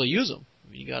 You might as well use them.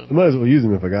 I mean, you got them. I might as well use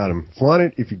them if I got them. Flaunt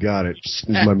it if you got it. Is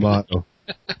my motto.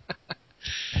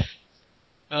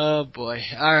 Oh boy!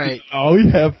 All right. Oh, we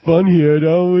have fun here,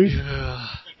 don't we?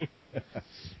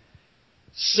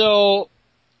 So,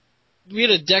 we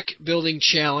had a deck building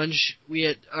challenge. We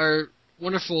had our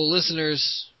wonderful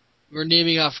listeners were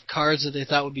naming off cards that they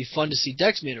thought would be fun to see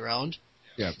decks made around.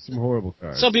 Yeah, some horrible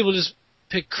cards. Some people just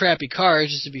pick crappy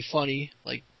cards just to be funny,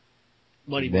 like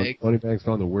Moneybag. Moneybag's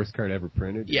found the worst card ever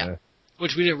printed. Yeah.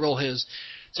 Which we didn't roll his.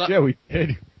 So, yeah, we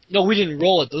did. No, we didn't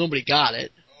roll it, though. Nobody got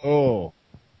it. Oh.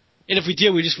 And if we did,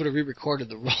 we just would have re-recorded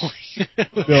the rolling.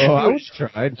 No, I would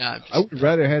have tried. Nah, I would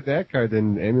rather have that card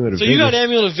than Amulet of Vigor. So you got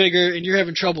Amulet of Vigor, and you're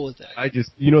having trouble with that.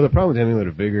 The problem with Amulet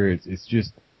of Vigor, it's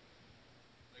just,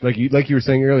 like you were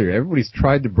saying earlier, everybody's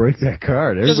tried to break that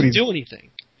card. It doesn't do anything.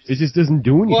 It just doesn't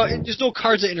do anything. Well, there's no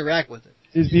cards that interact with it.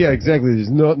 Yeah, exactly. There's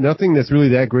nothing that's really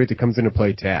that great that comes into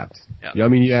play tapped. Yeah. I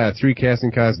mean, 3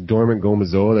 casting costs, Dormant,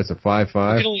 Gomazoa, that's a 5/5.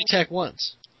 You can only attack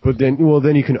once. But then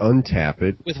you can untap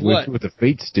it. With what? With a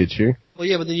Fate Stitcher. Well,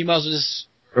 yeah, but then you might as well just...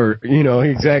 Or,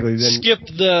 exactly. Then skip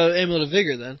the Amulet of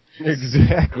Vigor, then.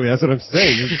 Exactly, that's what I'm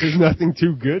saying. There's nothing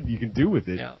too good you can do with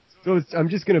it. Yeah. So I'm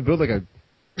just going to build like a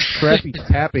crappy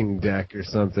tapping deck or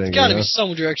something. It's got to be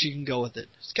some direction you can go with it.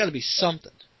 It's got to be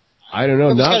something. I don't know.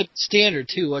 It's got to be standard,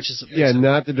 too.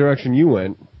 Not the direction you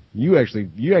went. You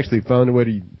actually found a way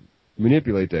to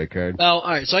manipulate that card. Well,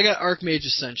 alright, so I got Archmage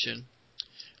Ascension.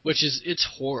 It's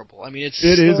horrible. I mean, it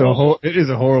is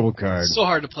a horrible card. It's so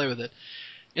hard to play with it.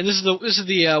 And this is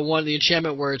the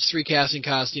enchantment where it's 3 casting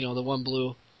cost, the 1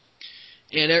 blue.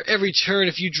 And every turn,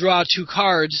 if you draw 2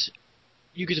 cards,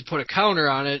 you get to put a counter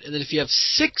on it. And then if you have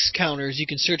 6 counters, you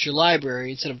can search your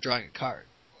library instead of drawing a card.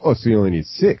 Oh, so you only need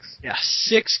 6? Yeah,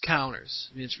 6 counters.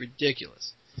 I mean, it's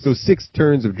ridiculous. So 6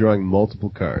 turns of drawing multiple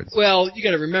cards. Well, you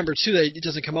got to remember too that it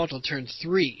doesn't come out until turn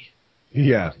 3.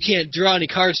 Yeah. You can't draw any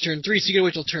cards turn 3, so you gotta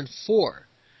wait till turn 4.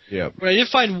 Yeah. But I did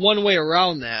find one way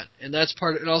around that, and that's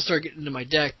and I'll start getting into my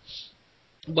deck.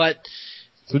 But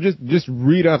so just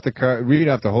read off the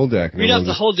whole deck. Read off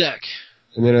the whole deck.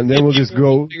 And then we'll just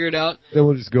go figure it out. Then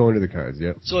we'll just go into the cards,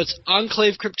 yeah. So it's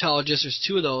Enclave Cryptologist, there's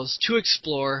 2 of those, 2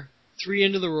 Explore, 3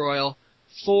 Into the Royal,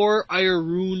 4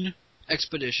 Irune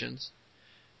Expeditions,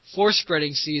 4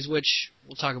 Spreading Seas, which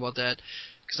we'll talk about that,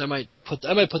 because I might put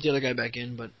the other guy back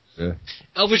in, but yeah.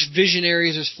 Elvish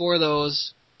Visionaries, there's 4 of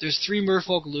those. There's 3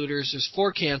 Merfolk Looters. There's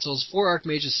 4 Cancels, 4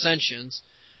 Archmage Ascensions,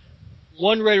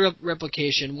 1 Red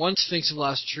Replication, 1 Sphinx of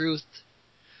Lost Truth,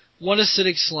 1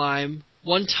 Acidic Slime,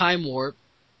 1 Time Warp,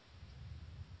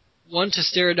 1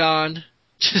 Testerodon,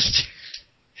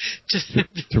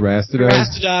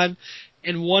 Terastodon,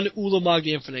 and 1 Ulamog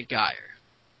the Infinite Gyre.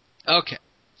 Okay.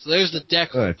 So there's the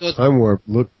deck. Time Warp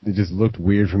just looked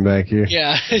weird from back here.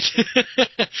 Yeah.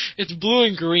 It's blue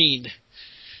and green.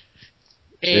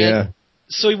 And yeah.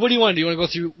 So what do you want to do? You want to go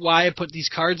through why I put these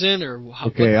cards in?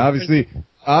 Okay,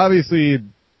 obviously,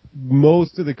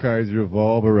 most of the cards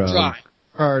revolve around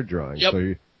card drawing.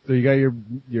 Yep. So you got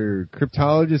your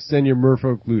Cryptologists and your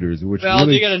Merfolk Looters, which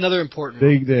they got another important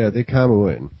one. They come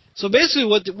in. So basically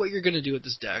what you're going to do with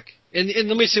this deck, and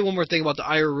let me say one more thing about the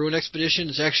Irune Expedition.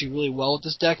 It's actually really well with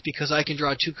this deck because I can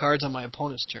draw 2 cards on my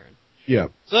opponent's turn. Yeah.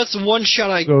 So that's the one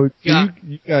shot I got.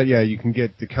 You can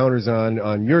get the counters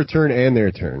on your turn and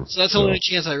their turn. So that's the only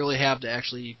chance I really have to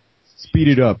actually speed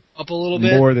it up a little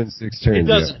bit. More than 6 turns. It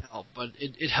doesn't help, but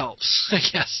it helps, I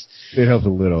guess. It helps a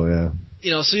little, yeah.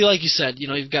 So like you said,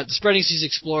 you've got the Spreading Seas,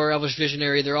 Explorer, Elvish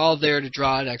Visionary. They're all there to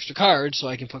draw an extra card, so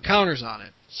I can put counters on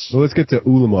it. So let's get to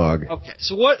Ulamog. Okay,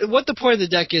 so what the point of the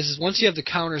deck is once you have the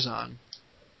counters on,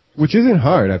 which isn't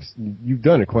hard. You've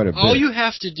done it quite a bit. All you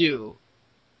have to do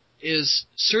is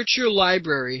search your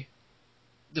library.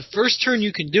 The first turn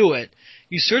you can do it,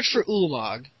 you search for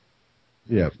Ulamog.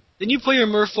 Yep. Then you play your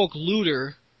Merfolk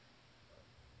Looter.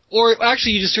 Or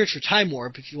actually, you just search for Time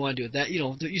Warp if you want to do it. That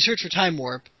you search for Time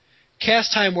Warp,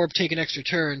 cast Time Warp, take an extra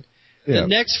turn. Yep. The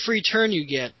next free turn you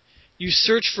get, you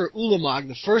search for Ulamog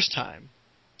the first time.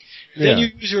 Then you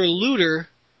use your Looter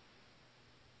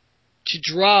to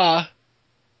draw.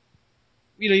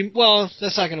 well,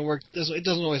 that's not going to work. It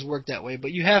doesn't always work that way,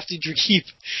 but you have to keep.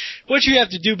 What you have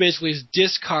to do basically is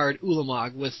discard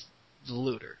Ulamog with the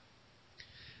looter.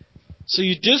 So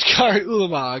you discard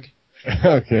Ulamog.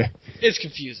 Okay. It's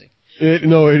confusing.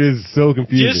 No, it is so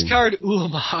confusing. Discard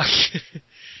Ulamog,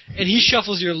 and he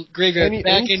shuffles your graveyard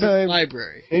back into the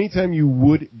library. Anytime you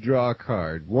would draw a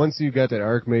card, once you got that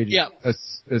Archmage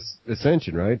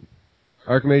Ascension, right?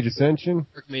 Archmage Ascension?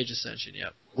 Archmage Ascension,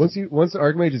 yep. Once the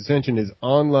Archmage Ascension is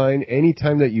online,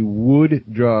 anytime that you would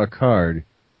draw a card,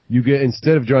 you get,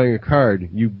 instead of drawing a card,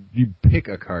 you pick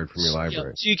a card from your library.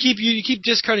 Yep. So you keep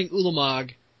discarding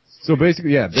Ulamog. So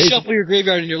basically, shuffle your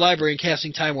graveyard in your library and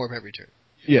casting Time Warp every turn.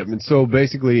 Yeah, and so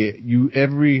basically,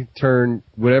 every turn,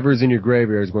 whatever's in your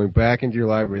graveyard is going back into your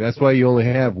library. That's why you only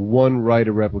have one right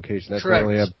of replication. That's Correct.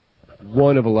 why you only have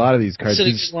one of a lot of these cards.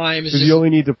 Acidic Slime is because you only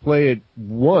need to play it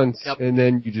once, and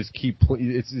then you just keep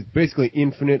playing. It's basically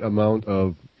infinite amount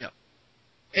of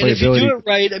And if you do it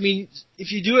right, I mean,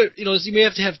 if you do it, you may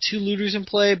have to have 2 looters in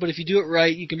play, but if you do it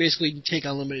right, you can basically take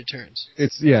unlimited turns.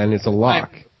 And it's a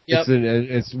lock. Yep.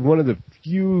 It's one of the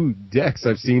few decks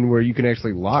I've seen where you can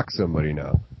actually lock somebody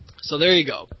now. So there you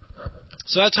go.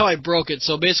 So that's how I broke it.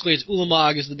 So basically, it's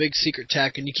Ulamog is the big secret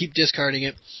tech, and you keep discarding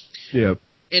it. Yep.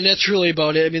 And that's really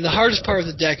about it. I mean, the hardest part of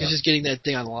the deck is just getting that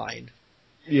thing online.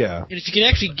 Yeah. And if you can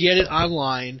actually get it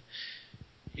online,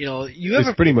 you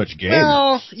have pretty much game.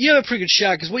 Well, you have a pretty good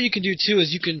shot, because what you can do, too,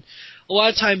 is a lot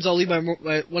of times I'll leave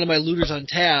one of my looters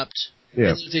untapped. Yeah.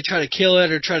 And if they try to kill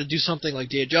it or try to do something like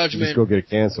Day of Judgment, just go get a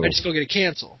cancel. I just go get a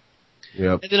cancel.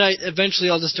 Yep. And then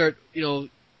I'll just start, then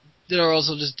I'll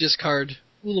also just discard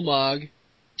Ulamog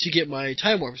to get my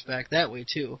Time Warps back that way,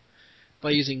 too,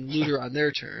 by using looter on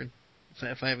their turn,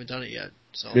 if I haven't done it yet.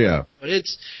 So, yeah. But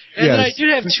then I do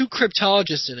have 2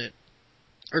 Cryptologists in it,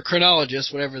 or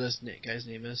Chronologists, whatever this guy's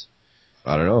name is.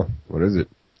 I don't know. What is it?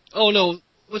 Oh, no.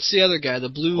 What's the other guy? The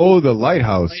blue... Oh, the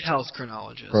Lighthouse. Lighthouse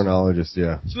Chronologist. Chronologist,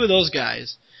 yeah. 2 of those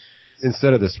guys.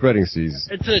 Instead of the Spreading Seas.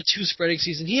 Instead of 2 Spreading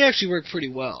Seas. And he actually worked pretty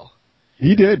well.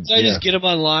 He did. So I just get him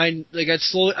online. Like,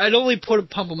 I'd only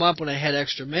pump him up when I had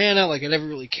extra mana. Like, I never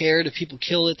really cared. If people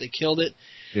kill it, they killed it.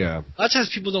 Yeah. A lot of times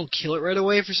people don't kill it right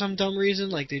away for some dumb reason.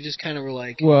 Like, they just kind of were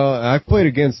like... Well, I've played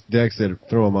against decks that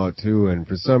throw him out, too, and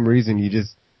for some reason you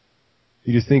just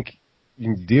think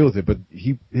you can deal with it, but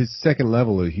his second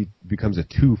level, he becomes a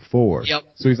 2/4. Yep.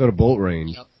 So he's out of bolt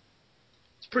range. Yep.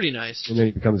 It's pretty nice. And then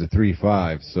he becomes a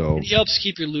 3/5, so... And he helps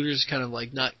keep your looters kind of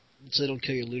like not... So they don't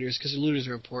kill your looters, because your looters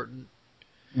are important.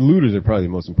 Looters are probably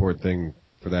the most important thing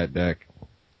for that deck.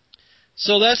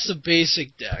 So that's the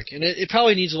basic deck, and it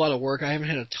probably needs a lot of work. I haven't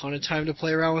had a ton of time to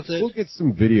play around with it. We'll get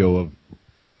some video of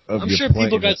I'm sure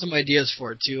people got some ideas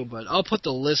for it, too, but I'll put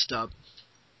the list up.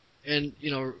 And,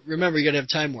 remember, you got to have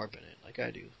Time Warp in it, like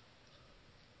I do.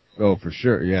 Oh, for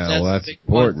sure. Yeah, that's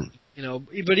important.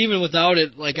 But even without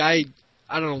it, like I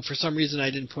don't know, for some reason I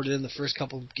didn't put it in the first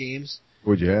couple of games.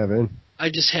 What'd you have in? I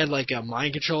just had like a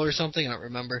mind control or something, I don't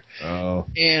remember. Oh.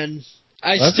 And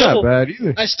that's not bad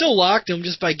either. I still locked them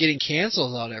just by getting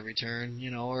cancels out every turn,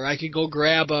 or I could go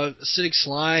grab a Acidic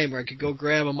Slime, or I could go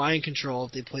grab a mind control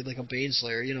if they played like a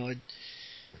Baneslayer, And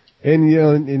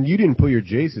and you didn't put your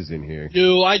Jaces in here.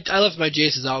 No, I left my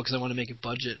Jaces out because I want to make it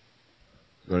budget.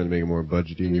 You wanted to make it more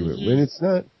budgety. When it's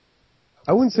not,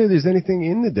 I wouldn't say there's anything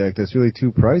in the deck that's really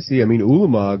too pricey. I mean,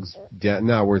 Ulamog's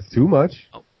not worth too much.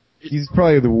 Oh, he's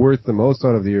probably worth the most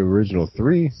out of the original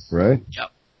 3, right?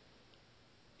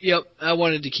 Yep. I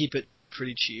wanted to keep it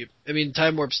pretty cheap. I mean,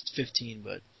 Time Warp's 15,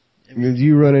 but... Do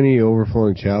you run any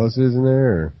Overflowing Chalices in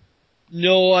there, or?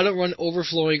 No, I don't run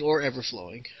Overflowing or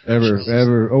Everflowing.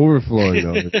 Ever Overflowing,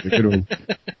 though. That's a good one.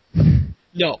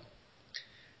 No.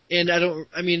 And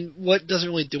what doesn't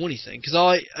really do anything? Because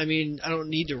I don't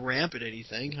need to ramp it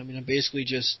anything. I mean, I'm basically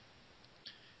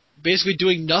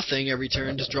doing nothing every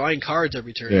turn, just drawing cards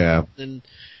every turn. Yeah. And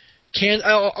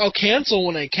I'll cancel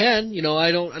when I can.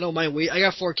 I don't mind I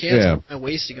got 4 cancels. I'm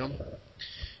wasting them.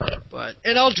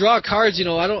 And I'll draw cards.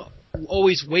 I don't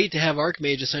always wait to have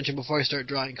Archmage Ascension before I start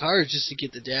drawing cards just to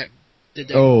get the deck.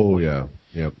 Oh yeah,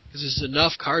 yep. Because there's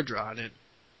enough card draw in it.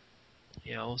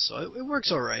 So it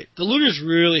works all right. The looters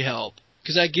really help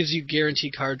because that gives you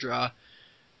guaranteed card draw.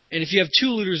 And if you have 2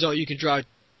 looters out, you can draw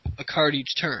a card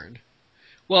each turn.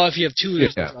 Well, if you have 2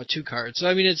 looters, you draw 2 cards. So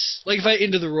it's like if I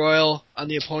into the Royal on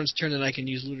the opponent's turn, then I can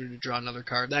use looter to draw another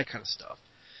card, that kind of stuff.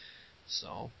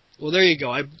 So, well, there you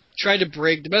go. I tried to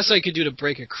break the best I could do to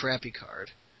break a crappy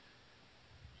card.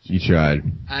 You tried.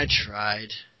 I tried.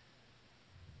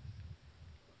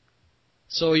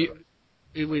 So are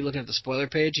we looking at the spoiler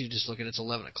page? You're just looking. It's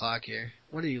 11 o'clock here.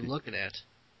 What are you looking at?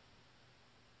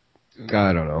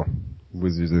 I don't know.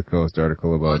 Wizards of the Coast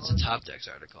article about... Oh, it's a Top Decks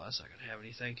article. That's not going to have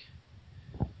anything.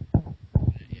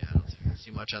 Yeah, I don't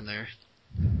see much on there.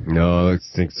 No,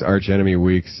 it's Arch Enemy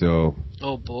Week, so...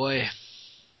 Oh, boy.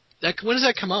 When does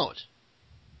that come out?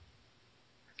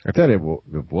 I thought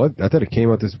it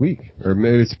came out this week. Or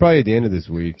maybe it's probably at the end of this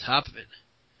week. Top of it.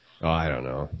 Oh, I don't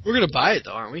know. We're going to buy it,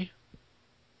 though, aren't we?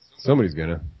 Somebody's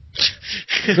gonna.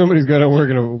 Somebody's gonna. We're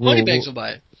gonna. Moneybags will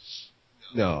buy it.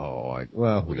 No,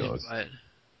 who knows? Buy it.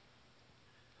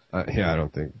 I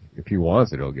don't think if he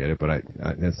wants it, he'll get it. But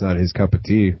that's not his cup of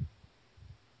tea.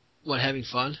 What, having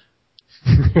fun?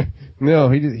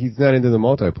 No, he's not into the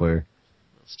multiplayer.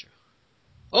 That's true.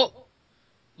 Oh,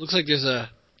 looks like there's a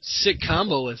sick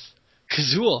combo with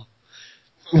Kazul.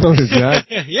 No, it's not.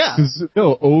 Yeah.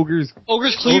 No, Ogre's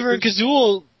Cleaver and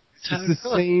Kazul. It's the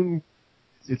same.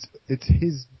 It's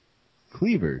his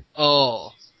cleaver.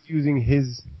 Oh. Using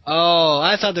his... Oh,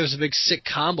 I thought there was a big sick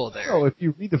combo there. Oh, if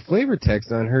you read the flavor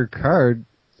text on her card,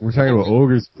 we're talking about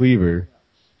Ogre's cleaver.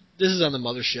 This is on the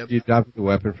mothership. He adopted the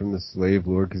weapon from the slave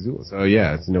Lord Kazula. So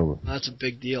yeah, it's no... That's a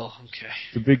big deal. Okay.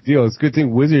 It's a big deal. It's a good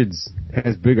thing Wizards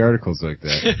has big articles like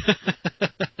that.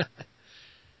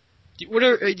 What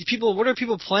are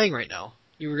people playing right now?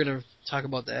 You were going to talk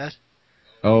about that?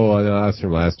 Oh, no, that's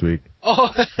from last week. Oh.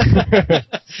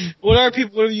 What have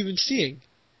you been seeing?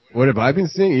 What have I been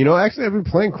seeing? You know, actually I've been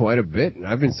playing quite a bit.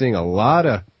 I've been seeing a lot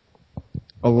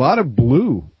of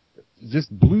blue.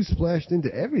 Just blue splashed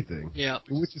into everything. Yeah.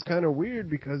 Which is kind of weird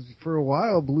because for a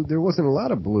while there wasn't a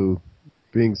lot of blue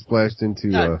being splashed into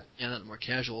not in a more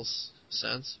casual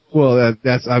sense. Well,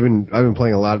 that's I've been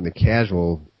playing a lot in the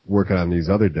casual, working on these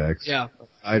other decks. Yeah.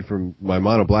 Aside from my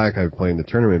mono black, I've played in the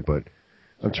tournament, but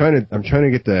I'm trying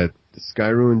to get the Sky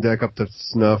Ruin deck up to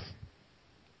snuff.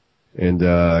 And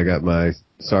I got my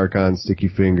Sarkhan Sticky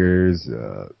Fingers,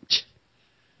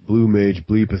 Blue Mage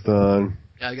Bleepathon.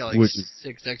 Yeah, I got like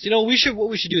 6 decks. You know, what we should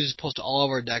do is just post all of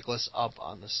our deck lists up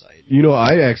on the site. You know,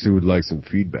 I actually would like some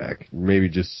feedback. Maybe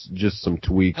just some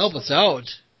tweaks. Help us out.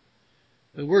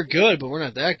 I mean, we're good, but we're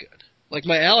not that good. Like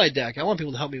my Allied deck, I want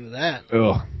people to help me with that.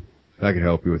 Oh, I could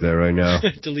help you with that right now.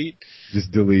 Delete.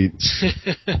 Just delete.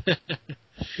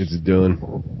 It's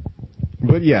done.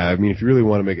 But yeah, I mean, if you really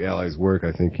want to make allies work,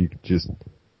 I think you could just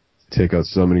take out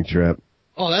Summoning Trap.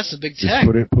 Oh, that's a big tech.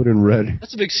 Just put in red.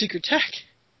 That's a big secret tech.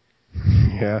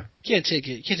 Yeah. You can't take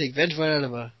Vengevine out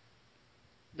of a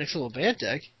next level band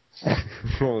deck.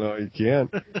 Well, no, you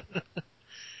can't.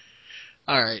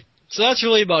 All right. So that's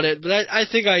really about it. But I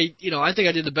think I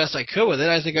did the best I could with it.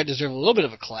 I think I deserve a little bit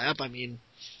of a clap. I mean,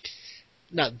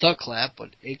 not the clap, but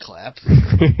a clap.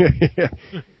 Yeah.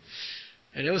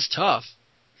 And it was tough.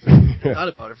 I thought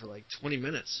about it for like 20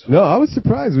 minutes. No, I was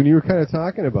surprised when you were kind of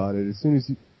talking about it. As soon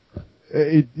as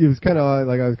it was kind of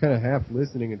like I was kind of half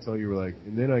listening until you were like,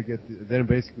 and then then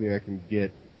basically I can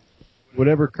get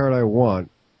whatever card I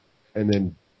want, and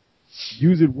then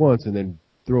use it once, and then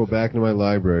throw it back into my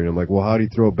library. And I'm like, well, how do you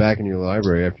throw it back in your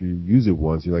library after you use it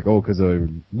once? You're like, oh, because of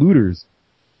looters.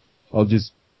 I'll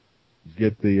just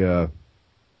get the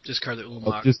discard the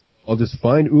Ulamog. I'll just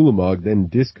find Ulamog, then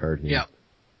discard him. Yeah.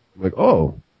 I'm like,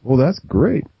 oh, well, that's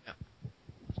great. Yeah.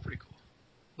 It's pretty cool.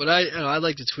 But I'd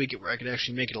like to tweak it where I could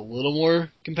actually make it a little more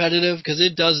competitive, because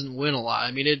it doesn't win a lot.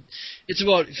 I mean, it's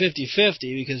about 50-50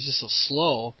 because it's just so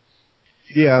slow.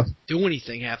 Yeah. Do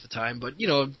anything half the time, but, you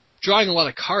know, drawing a lot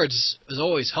of cards is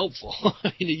always helpful.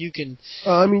 I mean, you can...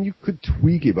 I mean, you could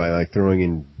tweak it by, like, throwing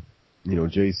in, you know,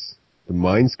 Jace, the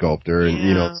Mind Sculptor, and,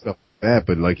 you know, stuff like that,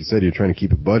 but like you said, you're trying to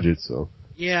keep a budget, so...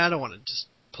 Yeah, I don't want to just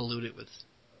pollute it with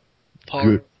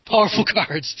powerful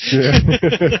cards.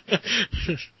 Yeah.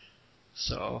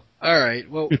 So,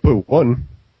 alright, well... You put one.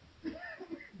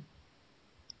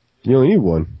 You only need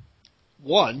one.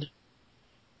 One?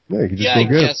 Yeah, you could just go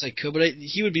get I guess I could, but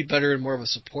he would be better in more of a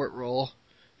support role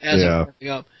as I'm warming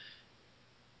up.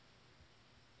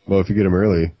 Well, if you get him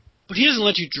early. But he doesn't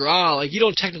let you draw. Like, you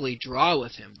don't technically draw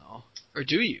with him, though. Or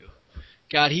do you?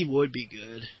 God, he would be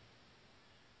good.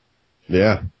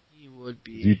 Yeah. He would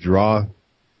be. You draw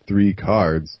 3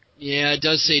 cards. Yeah, it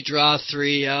does say draw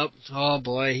 3. Yep. Oh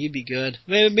boy, he'd be good.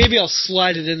 Maybe I'll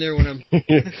slide it in there when I'm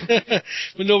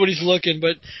when nobody's looking.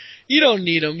 But you don't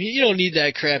need him. You don't need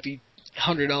that crappy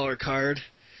 $100 card.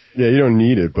 Yeah, you don't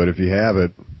need it. But if you have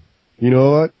it, you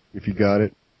know what? If you got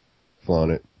it,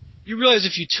 flaunt it. You realize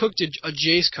if you took a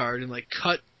Jace card and like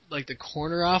cut like the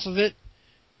corner off of it,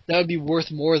 that would be worth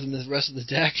more than the rest of the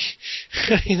deck.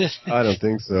 I don't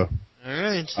think so. All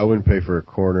right. I wouldn't pay for a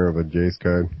corner of a Jace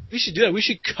card. We should do that. We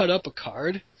should cut up a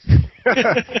card,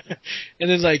 and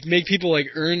then like make people like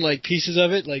earn like pieces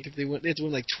of it. Like if they have to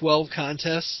win like 12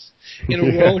 contests in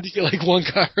a row to get like one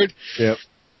card. Yep.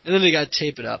 And then they got to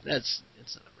tape it up. It's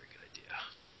not a very good idea.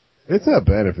 It's not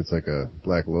bad if it's like a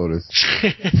Black Lotus.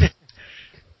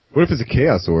 What if it's a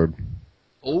Chaos Orb?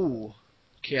 Oh,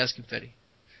 Chaos Confetti.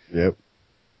 Yep.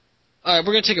 All right,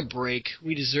 we're gonna take a break.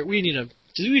 We deserve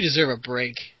a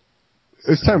break.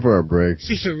 It's time for our break.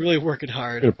 We've been really working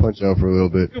hard. We're gonna punch out for a little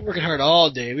bit. We've been working hard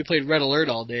all day. We played Red Alert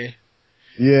all day.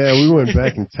 Yeah, we went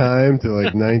back in time to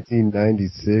like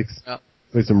 1996. Yep.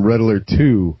 Played some Red Alert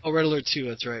 2. Oh, Red Alert 2,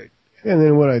 that's right. And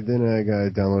then I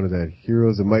downloaded that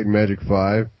Heroes of Might and Magic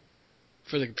 5.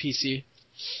 For the PC.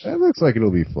 That looks like it'll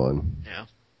be fun. Yeah.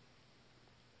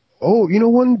 Oh, you know,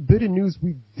 one bit of news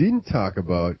we didn't talk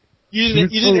about. You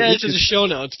didn't add it to the show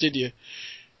notes, did you?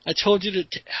 I told you to...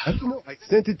 I don't know. I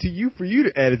sent it to you for you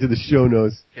to add it to the show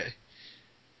notes. Okay.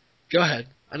 Go ahead.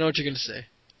 I know what you're going to say.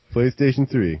 PlayStation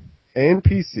 3 and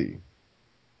PC.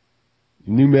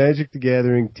 New Magic the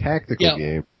Gathering tactical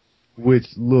game,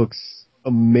 which looks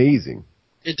amazing.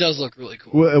 It does look really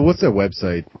cool. Well, what's that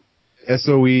website?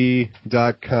 SOE.com/MTG.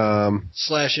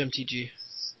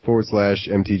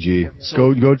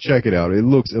 So, go check it out. It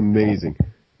looks amazing.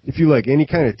 If you like any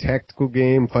kind of tactical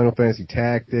game, Final Fantasy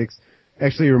Tactics,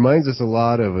 actually it reminds us a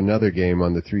lot of another game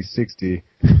on the 360,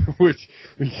 which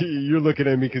you're looking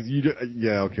at me because we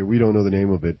don't know the name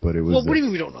of it, but it was... Well, what do you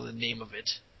mean we don't know the name of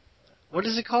it? What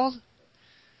is it called?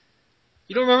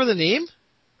 You don't remember the name?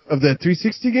 Of that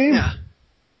 360 game? Yeah.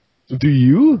 Do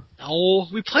you? No,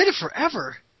 we played it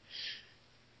forever.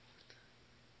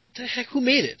 What the heck? Who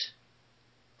made it?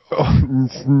 Oh,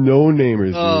 no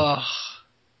namers, dude.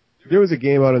 There was a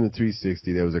game out on the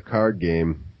 360 that was a card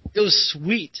game. It was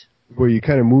sweet. Where you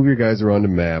kind of move your guys around the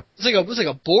map. It was like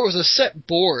a board. It was a set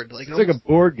board. It's like a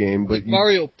board game, but like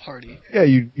Mario Party. Yeah,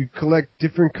 you collect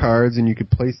different cards, and you could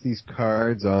place these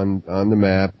cards on the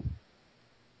map.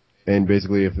 And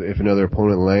basically, if another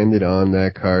opponent landed on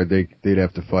that card, they'd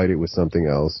have to fight it with something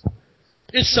else.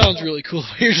 It sounds really cool.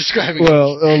 You're describing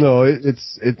Well, oh no, and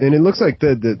it looks like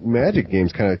the Magic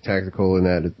game's kind of tactical in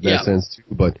that sense too.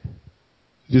 But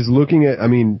just looking at, I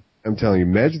mean, I'm telling you,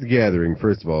 Magic the Gathering,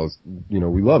 first of all, is,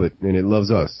 we love it and it loves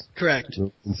us. Correct.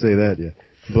 I can say that, yeah.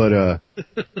 But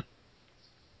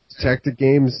tactic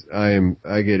games, I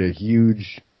get a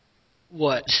huge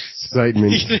You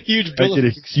excitement. get a huge I get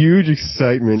a huge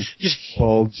excitement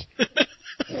bulge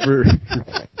for.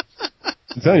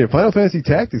 I'm telling you, Final Fantasy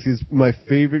Tactics is my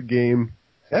favorite game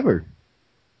ever.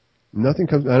 Nothing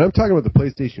comes, and I'm talking about the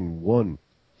PlayStation 1.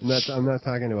 I'm not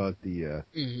talking about the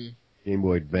Game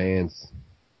Boy Advance.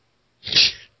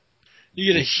 You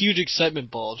get a huge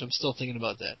excitement bulge. I'm still thinking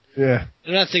about that. Yeah.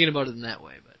 I'm not thinking about it in that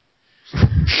way, but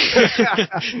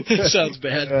it sounds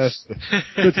bad.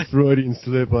 That's a Freudian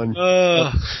slip on.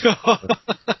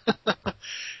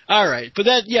 All right, but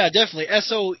definitely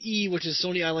SOE, which is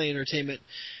Sony Online Entertainment.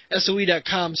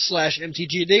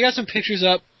 SOE.com/MTG. They got some pictures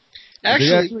up. Actually,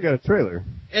 they actually got a trailer.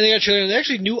 And they got a trailer. And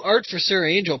actually new art for Sarah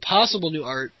Angel, possible new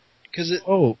art, because it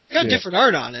got different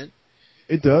art on it.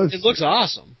 It does. It looks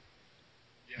awesome.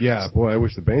 Yeah, boy, I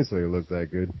wish the Baneslayer looked that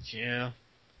good. Yeah.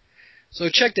 So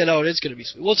check that out. It's going to be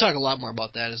sweet. We'll talk a lot more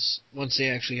about that once they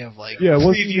actually have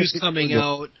previews coming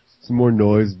out. Some more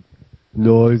noise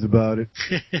about it.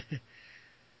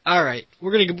 All right,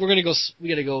 we gotta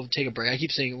go take a break. I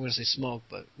keep saying we're gonna say smoke,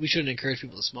 but we shouldn't encourage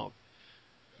people to smoke.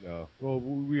 No, well,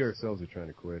 we ourselves are trying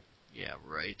to quit. Yeah,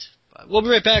 right. But we'll be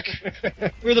right back.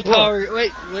 We're the power.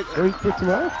 Wait. Can we quit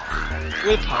tomorrow?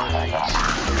 We're the power rangers.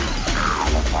 All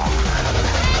right, we're back.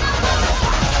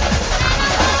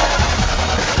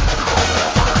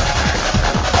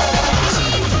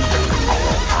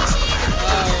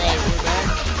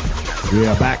 We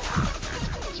are back.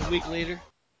 It's a week later.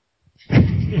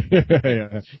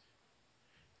 Yeah.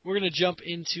 We're going to jump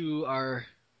into our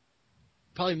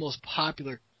probably most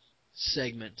popular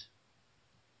segment,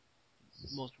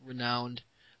 most renowned,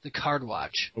 the Card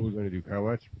Watch. Oh, we're going to do Card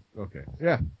Watch? Okay.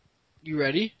 Yeah. You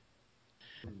ready?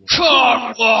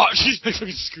 Card Watch! I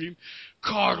fucking scream.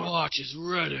 Card Watch is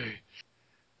ready.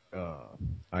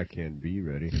 I can be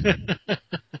ready.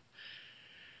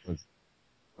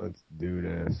 Let's do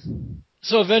this.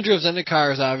 So Avenger of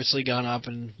Zendikar has obviously gone up,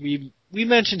 and we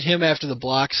mentioned him after the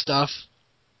block stuff.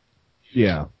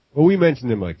 Yeah. Well, we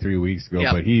mentioned him like 3 weeks ago,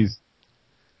 but he's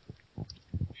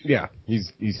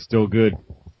still good.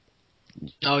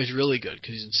 Oh, he's really good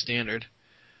because he's in standard.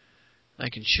 I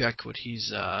can check what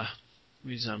he's on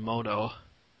Moto.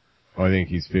 Oh, I think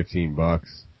he's $15.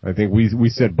 I think we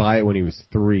said buy it when he was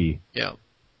 3. Yeah.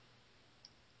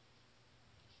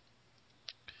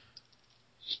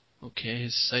 Okay,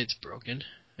 his site's broken.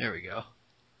 There we go.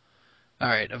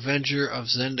 Alright, Avenger of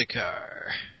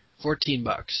Zendikar. $14.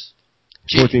 $14.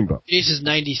 Jace is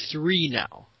 93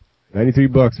 now.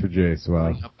 $93 for Jace.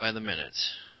 Wow. Up by the minute.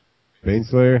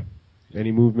 Baneslayer,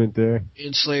 any movement there?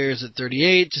 Baneslayer is at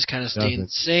 38, just kind of staying the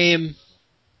same.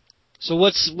 So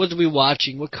what are we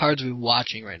watching? What cards are we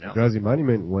watching right now? Eldrazi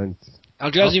Monument went...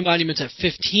 Eldrazi Monument's at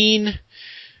 15.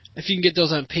 If you can get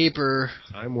those on paper...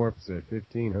 Time Warp's at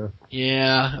 15, huh?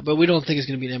 Yeah, but we don't think it's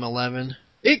going to be an M11.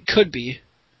 It could be.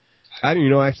 I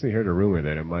actually heard a rumor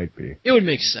that it might be. It would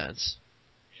make sense.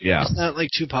 Yeah. It's not,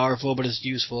 too powerful, but it's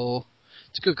useful.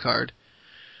 It's a good card.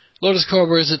 Lotus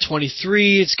Cobra is at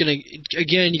 23. It's gonna,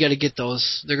 again, you gotta get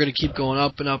those. They're gonna keep going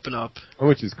up and up and up. How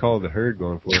much is Call of the Herd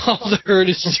going for? Call of the Herd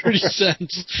is 30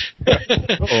 cents.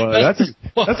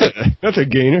 That's a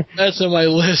gainer. That's on my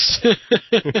list.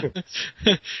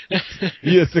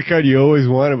 Yeah, it's the card you always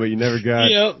wanted, but you never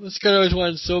got. Yep, this card I always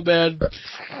wanted so bad.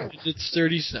 It's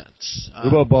 30 cents.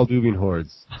 What about Balduvian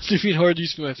Hordes? Balduvian Hordes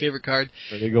used to be my favorite card.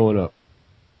 Are they going up?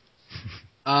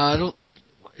 I don't...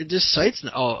 It just cites...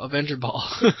 Oh, Avenger Ball.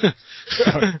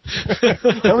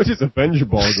 How much is Avenger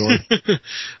Ball going?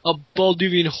 A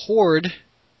Balduvian Horde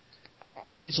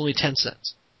is only 10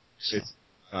 cents. So.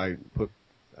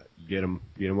 Get them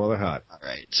while they're hot. All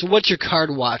right. So what's your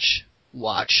card watch?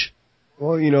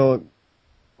 Well,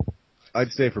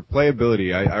 I'd say for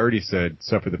playability, I already said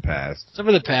Suffer the Past.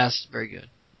 Suffer the Past, very good.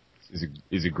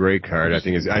 Is a great card. I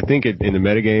think in the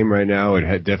metagame right now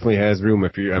it definitely has room.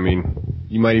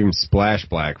 You might even splash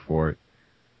black for it.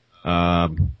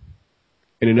 And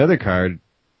another card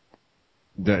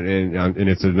and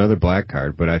it's another black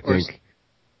card, but I think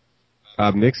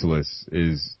Ob Nixilis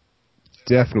is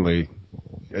definitely,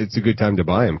 it's a good time to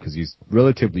buy him because he's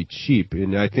relatively cheap,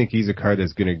 and I think he's a card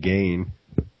that's going to gain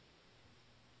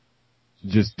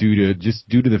just due to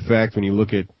the fact when you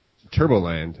look at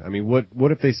Turboland.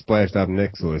 What if they splashed Ob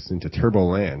Nixilis into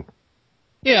Turboland?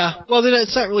 Yeah, well, then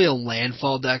it's not really a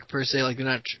landfall deck per se. They're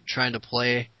not trying to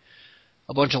play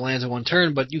a bunch of lands in one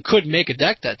turn, but you could make a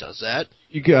deck that does that.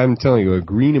 I'm telling you, a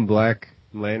green and black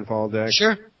landfall deck.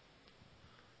 Sure.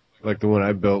 Like the one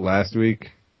I built last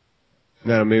week.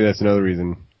 No, maybe that's another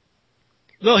reason.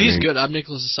 No, he's good. Ob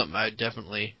Nixilis is something I'd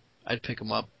pick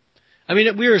him up.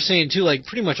 We were saying too,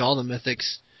 pretty much all the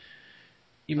mythics.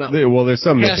 There's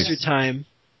some mythics. Pass your time.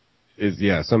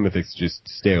 Some mythics just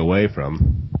stay away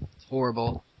from. It's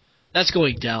horrible. That's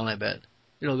going down, I bet.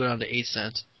 It'll go down to 8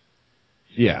 cents.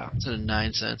 Yeah. Instead of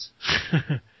 9 cents.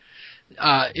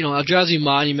 Eldrazi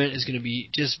Monument is going to be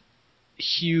just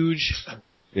huge.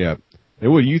 Yeah.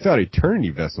 And you thought Eternity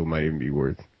Vessel might even be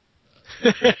worth.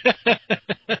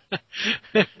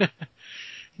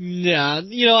 Yeah,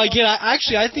 again, I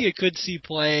think it could see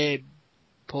play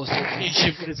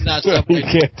post-rotation, but it's not something... You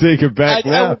can't take it back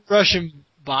now. I would rush and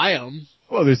buy them.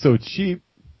 Well, they're so cheap.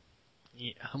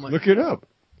 Yeah, how much? Look it up.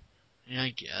 Yeah, I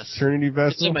guess. Eternity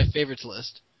Vessel? It's on my favorites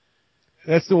list.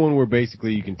 That's the one where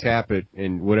basically you can tap it,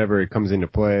 and whatever it comes into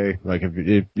play, like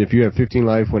if you have 15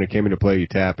 life, when it came into play, you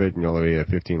tap it, and you'll only have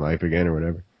 15 life again, or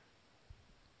whatever.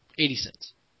 80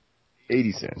 cents.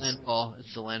 80 cents. Landfall.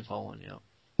 It's the landfall one, yeah.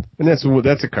 And that's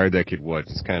a card that could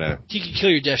just kind of... You can kill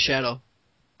your Death Shadow.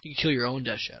 You can kill your own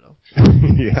Death Shadow.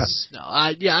 Yeah. No,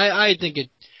 I think it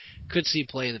could see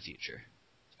play in the future,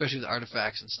 especially with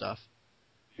artifacts and stuff.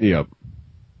 Yep.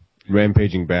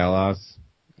 Rampaging Balos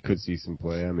could see some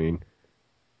play.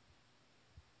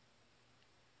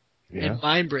 Yeah. And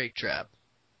Mindbreak Trap.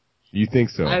 You think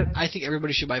so? I think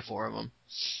everybody should buy 4 of them.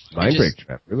 Mindbreak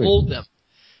Trap, really? Hold them.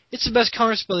 It's the best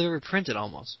counterspell they've ever printed,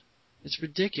 almost. It's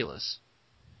ridiculous.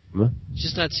 Huh? It's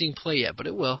just not seeing play yet, but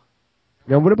it will.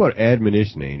 Now, what about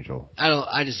Admonition Angel?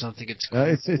 I just don't think it's cool.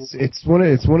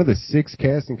 It's one of the 6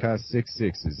 casting cost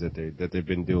 6/6s that they've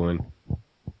been doing.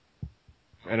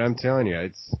 And I'm telling you,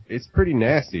 it's pretty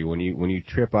nasty when you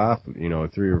trip off, 3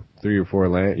 or 4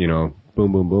 land,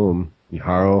 boom, boom, boom, you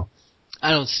harrow.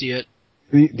 I don't see it.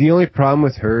 The only problem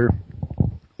with her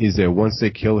is that once they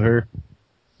kill her,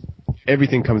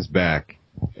 everything comes back.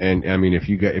 And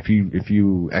if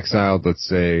you exiled, let's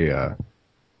say,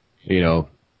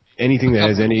 anything that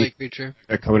has any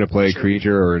a come into play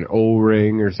creature or an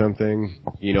O-ring or something,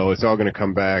 it's all going to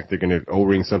come back. They're going to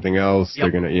O-ring something else. Yep.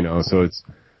 They're going to, so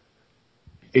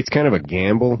it's kind of a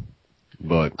gamble,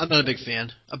 but I'm not a big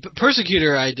fan.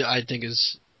 Persecutor, I think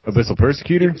is Abyssal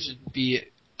Persecutor. Should be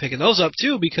picking those up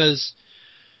too because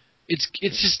it's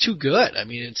just too good.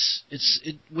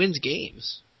 It wins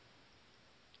games,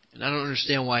 and I don't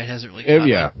understand why it hasn't really.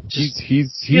 Yeah, he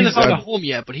hasn't found a home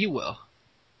yet, but he will.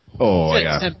 Oh he's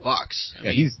yeah,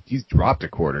 $10. He's dropped a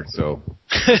quarter, so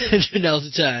now's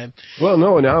the time. Well,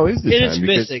 no, now is the time. It's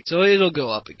Mythic, so it'll go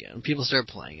up again. People start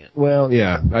playing it. Well,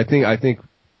 yeah, I think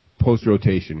post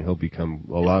rotation he'll become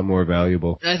a lot more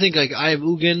valuable. And I think I have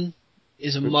Ugin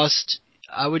is a must.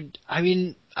 I would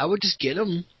just get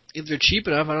them if they're cheap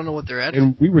enough. I don't know what they're at.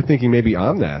 And we were thinking maybe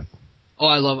Omnath. Oh,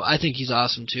 I think he's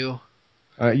awesome too.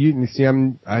 You see,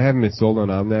 I haven't been sold on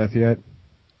Omnath yet,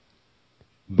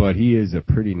 but he is a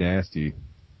pretty nasty.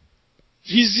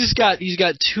 He's got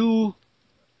two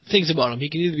things about him. He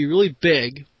can either be really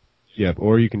big. Yep,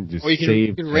 or you can just save.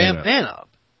 You can ramp mana up.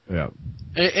 Yeah.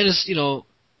 And it's,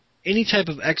 any type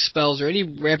of X spells or any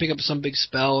ramping up some big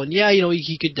spell, and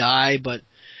he could die, but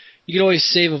you can always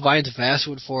save a Vines of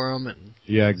Vastwood for him. And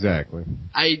yeah, exactly.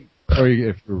 Or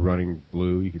if you're running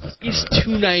blue, you could just. He's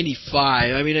 $2.95.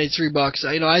 I mean, it's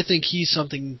 $3. I think he's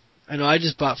something. I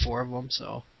just bought 4 of them,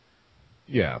 so.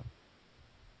 Yeah.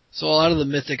 So a lot of the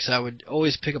mythics, I would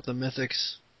always pick up the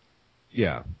mythics.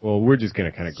 Yeah. Well, we're just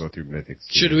gonna kind of go through mythics.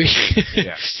 Should we?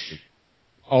 Yeah.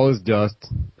 All is dust.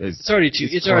 It's already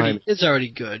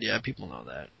good. Yeah, people know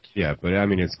that. Yeah, but I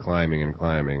mean, it's climbing and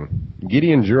climbing.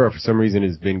 Gideon Jura, for some reason,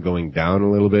 has been going down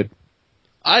a little bit.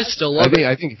 I still love it.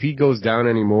 I think if he goes down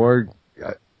anymore,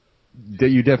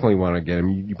 you definitely want to get him.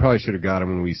 You probably should have got him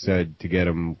when we said to get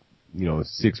him,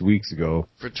 6 weeks ago.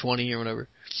 For 20 or whatever.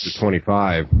 For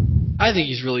 25. I think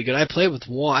he's really good. I play with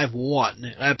one. I have one.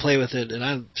 And I play with it,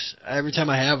 and every time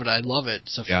I have it, I love it.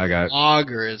 It's I got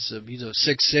Fog, or he's a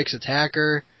 6/6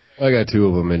 attacker. I got 2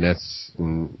 of them,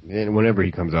 and whenever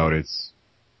he comes out, it's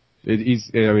to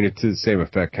the same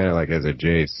effect, kind of like as a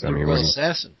Jace.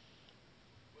 Assassin.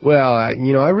 Well, I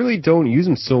really don't use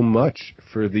him so much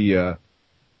for the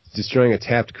destroying a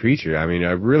tapped creature.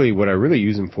 What I really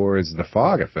use him for is the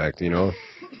fog effect, because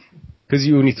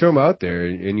when you throw him out there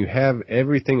and you have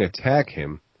everything attack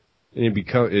him, and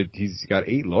he's got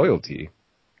 8 loyalty.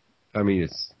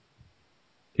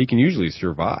 He can usually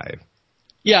survive.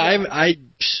 Yeah, and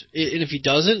if he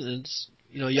doesn't, it's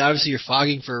obviously you're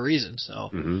fogging for a reason,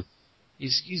 so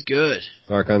he's good.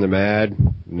 Archon the Mad,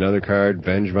 another card,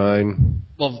 Vengevine.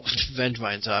 Well,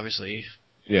 Vengevine's obviously.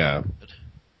 Yeah. Good.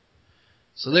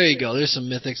 So there you go. There's some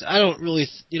mythics. I don't really,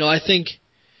 I think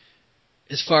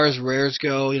as far as rares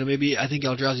go, I think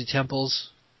Eldrazi Temples,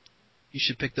 you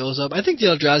should pick those up. I think the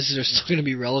Eldrazi's are still going to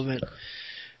be relevant.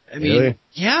 Really?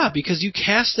 Yeah, because you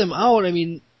cast them out.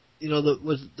 With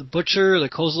the Butcher, the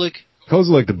Kozilek.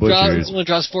 Kozilek the Butcher only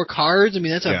draws 4 cards.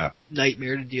 That's a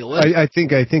nightmare to deal with. I think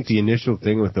the initial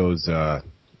thing with those, the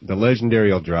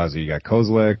legendary Eldrazi, you got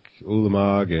Kozilek,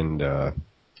 Ulamog, and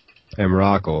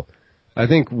Emrakul. I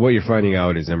think what you're finding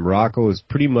out is Emrakul is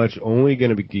pretty much only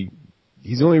going to be.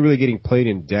 He's only really getting played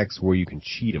in decks where you can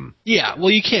cheat him. Yeah,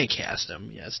 well, you can't cast him.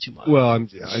 Yeah, it's too much. Well, I'm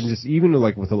just even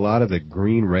with a lot of the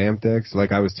green ramp decks,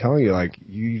 like I was telling you,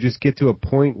 you just get to a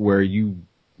point where you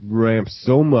ramp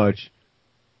so much,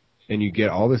 and you get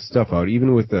all this stuff out.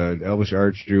 Even with the Elvish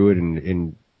Archdruid,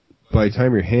 and by the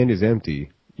time your hand is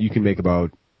empty, you can make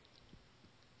about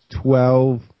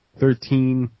 12,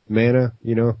 13 mana.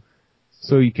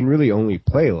 So you can really only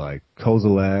play like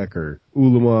Kozilek or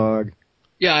Ulamog.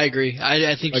 Yeah, I agree.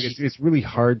 I think it's really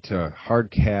hard to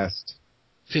hard cast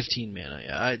 15 mana.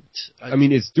 Yeah,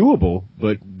 it's doable,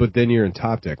 but then you're in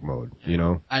top deck mode.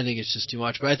 I think it's just too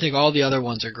much. But I think all the other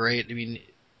ones are great.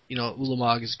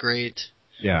 Ulamog is great.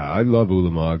 Yeah, I love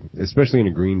Ulamog, especially in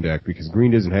a green deck because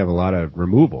green doesn't have a lot of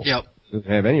removal. Yep,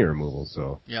 doesn't have any removal.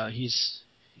 So yeah, he's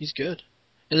good.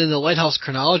 And then the Lighthouse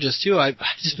Chronologist too. I've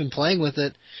just been playing with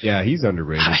it. Yeah, he's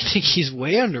underrated. I think he's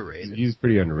way underrated. He's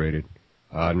pretty underrated.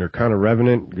 Nirkana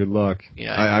Revenant, good luck.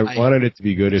 Yeah, I wanted it to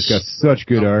be good. It's got such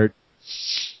good art,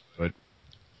 but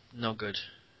no good.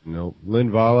 No,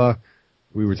 Linvala,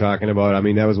 we were talking about.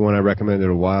 That was one I recommended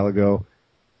a while ago.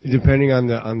 Depending on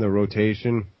the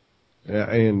rotation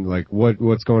and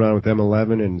what's going on with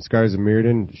M11 and Scars of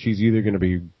Mirrodin, she's either going to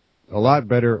be a lot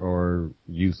better or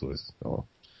useless. So.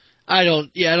 I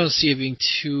don't see it being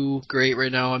too great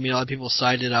right now. A lot of people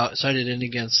sided in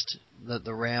against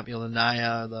the ramp, the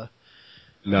Naya,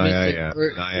 Naya.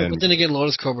 But then again,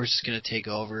 Lotus Cobra is just going to take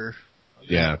over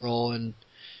that role, and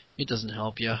it doesn't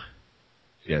help you.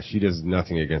 Yeah, she does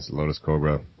nothing against Lotus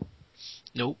Cobra.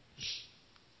 Nope.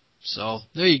 So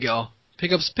there you go.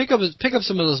 Pick up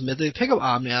some of those mythics. Pick up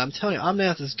Omnath. I'm telling you,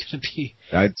 Omnath is going to be.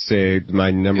 I'd say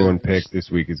my number one pick this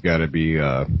week has got to be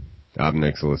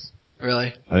Obnixilis.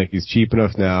 Really? I think he's cheap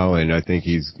enough now, and I think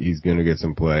he's going to get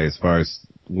some play. As far as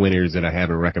winners that I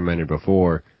haven't recommended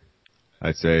before,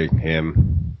 I'd say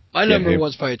him. My number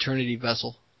one's probably Eternity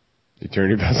Vessel.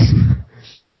 Eternity Vessel?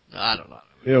 I don't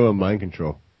know. Mind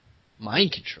Control.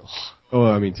 Mind Control?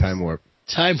 Oh, Time Warp.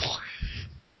 Time Warp.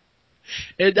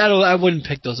 I wouldn't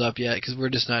pick those up yet, because we're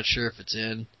just not sure if it's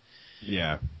in.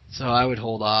 Yeah. So I would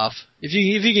hold off. If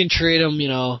you can trade them,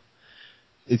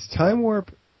 Is Time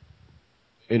Warp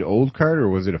an old card, or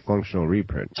was it a functional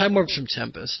reprint? Time Warp's from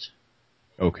Tempest.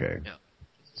 Okay. Yeah.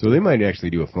 So they might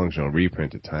actually do a functional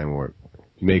reprint of Time Warp.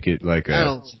 Make it like a... I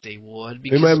don't think they would.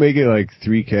 They might make it like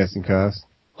 3 casting costs.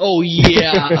 Oh,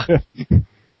 yeah.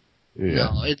 Yeah.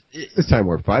 No, it's Time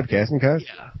Warp 5 casting costs?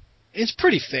 Yeah. It's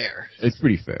pretty fair. It's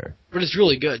pretty fair. But it's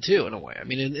really good, too, in a way. I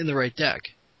mean, in the right deck.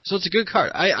 So it's a good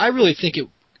card. I really think it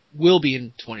will be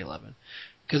in 2011.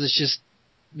 Because it just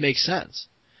makes sense.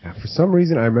 Yeah, for some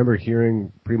reason, I remember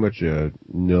hearing pretty much a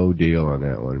no deal on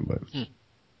that one, but...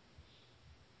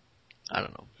 I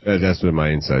don't know. That's what my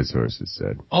inside sources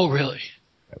said. Oh, really?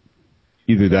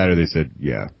 Either that or they said,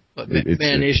 yeah. But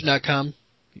manation.com?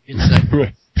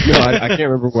 Inside. No, I can't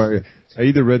remember why. I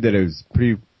either read that it was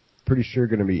pretty sure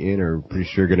going to be in or pretty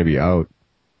sure going to be out.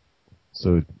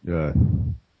 So,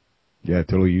 yeah,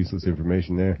 totally useless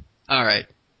information there. All right.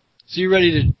 So you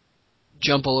ready to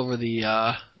jump all over the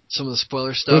some of the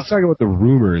spoiler stuff? Let's talk about the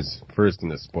rumors first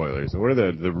and the spoilers. What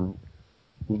are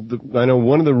I know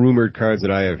one of the rumored cards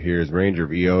that I have here is Ranger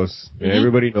of Eos, and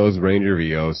everybody knows Ranger of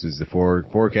Eos is the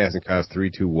 4 casting cost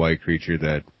 3/2 white creature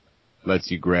that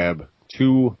lets you grab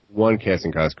 2 1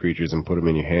 casting cost creatures and put them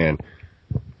in your hand.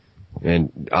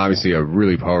 And obviously a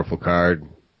really powerful card.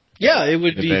 Yeah, it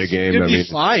would be. Metagame, It'd be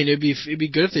fine. It'd be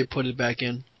good if they put it back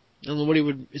in. I don't know what he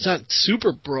would. It's not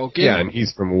super broken. Yeah, and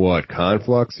he's from what,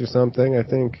 Conflux or something? I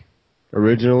think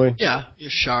originally. Yeah, your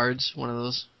shards, one of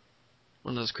those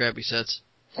crappy sets.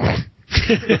 One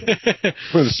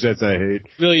of the sets I hate.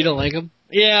 Really, you don't like them?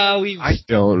 Yeah, I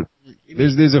don't.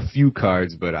 There's a few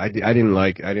cards, but I didn't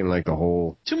like the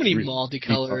whole. Too many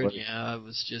multicolored. Yeah, it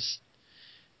was just.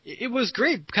 It was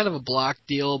great, kind of a block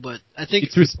deal, but I think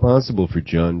it's responsible for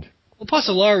Jund. Well, plus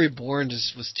Alara Reborn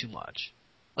just was too much.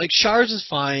 Like Shards is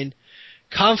fine.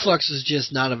 Conflux was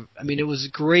just not a. I mean, it was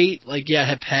great. Like, yeah, it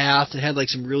had Path. It had like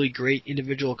some really great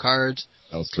individual cards.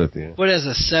 Elspeth, yeah. But as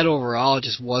a set overall, it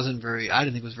just wasn't very. I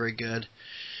didn't think it was very good.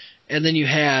 And then you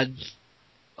had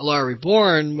Alara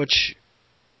Reborn, which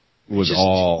was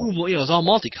all it was all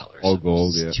multicolors. All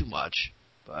gold, so yeah. Too much,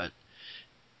 but.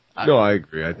 I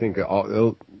agree. I think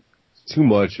too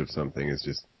much of something is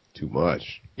just too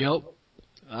much. Yep.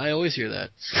 I always hear that.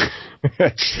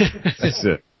 That's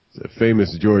a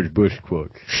famous George Bush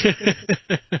quote.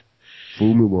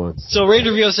 Fool me once. So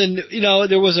Ranger of Eos, and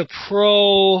there was a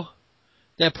pro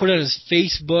that put on his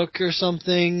Facebook or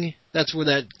something. That's where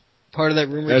that part of that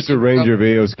rumor. That's a Ranger of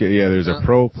Eos. Yeah, there's a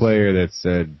pro player that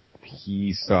said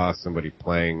he saw somebody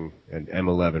playing an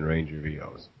M11 Ranger of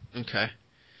Eos. Okay.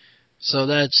 So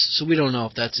we don't know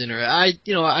if that's in or I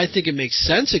think it makes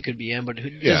sense it could be in, but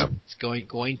it's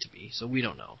going to be. So we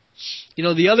don't know.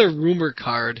 The other rumor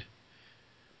card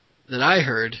that I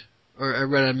heard or I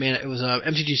read on it was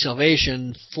MTG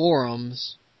Salvation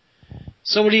forums.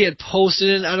 Somebody had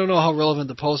posted it. I don't know how relevant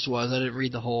the post was. I didn't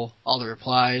read all the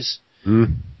replies.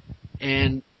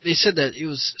 And they said that it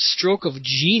was Stroke of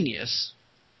Genius.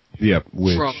 Yep.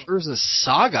 From Urza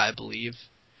Saga, I believe.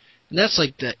 And that's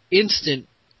like the instant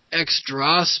X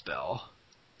draw spell.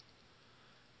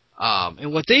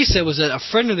 And what they said was that a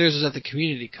friend of theirs was at the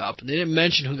Community Cup, and they didn't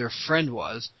mention who their friend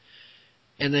was.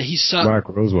 And then he saw Mark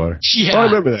Rosewater. Yeah. I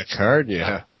remember that card.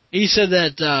 Yeah. He said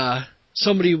that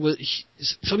somebody in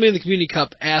the Community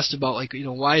Cup asked about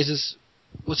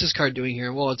what's this card doing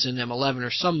here? Well, it's in M11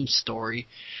 or some story,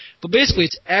 but basically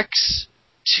it's X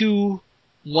 2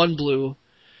 1 blue,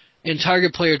 and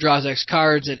target player draws X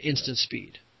cards at instant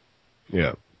speed.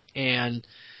 Yeah. And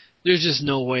there's just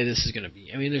no way this is going to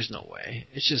be. I mean, there's no way.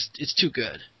 It's too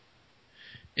good.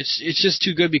 It's just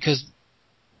too good because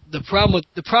the problem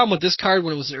with this card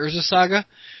when it was an Urza Saga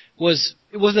was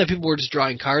it wasn't that people were just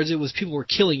drawing cards. It was people were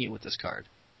killing you with this card.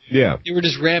 Yeah. They were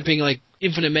just ramping like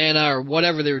infinite mana or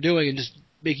whatever they were doing and just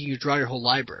making you draw your whole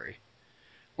library.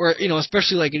 Or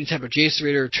especially like any type of Jace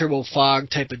Raider or Turbo Fog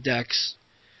type of decks,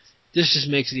 this just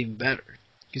makes it even better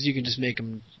because you can just make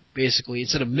them basically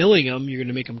instead of milling them, you're going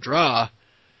to make them draw.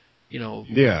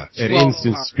 Yeah, at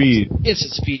instant speed.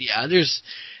 Instant speed, yeah.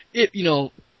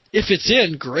 If it's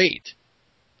in, great.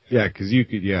 Yeah, because you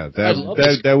could,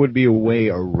 that would be a way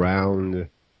around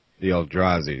the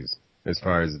Eldrazi's as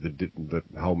far as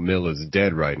how Mill is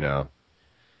dead right now.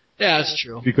 Yeah, that's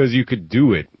true. Because you could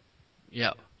do it.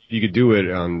 Yeah. You could do it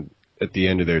at the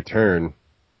end of their turn.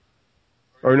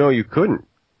 Or no, you couldn't.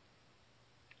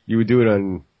 You would do it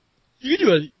on... You can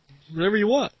do it whenever you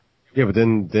want. Yeah, but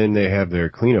then they have their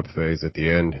cleanup phase at the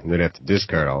end, and they'd have to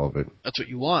discard all of it. That's what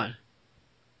you want.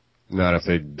 Not if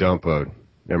they dump a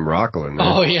Emrakul in there.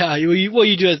 Oh, yeah. You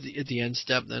do it at the end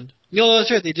step, then. That's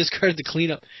right. They discarded the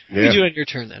cleanup. Yeah. You do it on your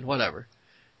turn, then. Whatever.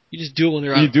 You just do it when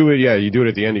they're out. You do it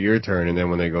at the end of your turn, and then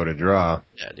when they go to draw,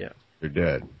 yeah. they're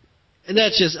dead. And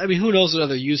that's just, who knows what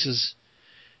other uses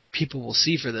people will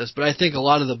see for this, but I think a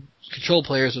lot of the control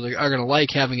players are going to like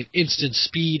having an instant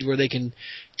speed where they can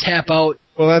tap out.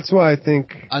 Well, that's why I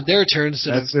think on their turn.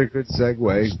 That's a good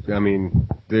segue. I mean,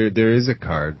 there is a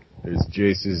card. There's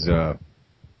Jace's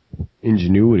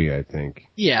Ingenuity, I think.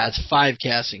 Yeah, it's 5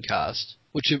 casting cost,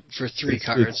 which for 3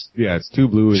 cards. It's 2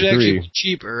 blue and 3. Which actually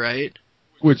cheaper, right?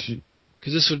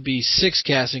 Because this would be 6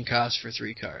 casting costs for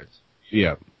 3 cards.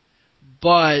 Yeah.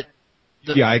 But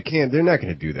I can't. They're not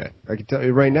going to do that. I can tell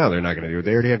you right now, they're not going to do it.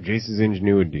 They already have Jace's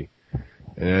Ingenuity,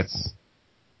 and that's.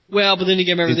 Well, but then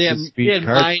again, remember they had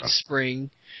Mind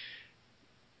Spring.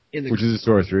 Which is a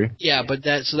sorcery. Yeah, but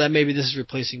that maybe this is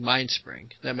replacing Mind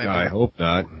Spring. That might. I hope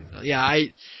not. Yeah,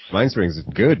 Mind Spring's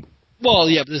good. Well,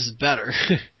 yeah, but this is better.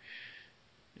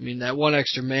 I mean, that 1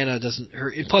 extra mana doesn't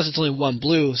hurt. Plus, it's only 1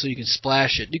 blue, so you can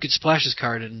splash it. You could splash this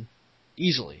card in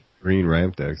easily. Green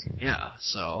ramp decks. Yeah,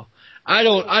 so I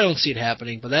don't see it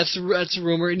happening, but that's a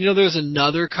rumor. And there's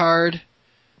another card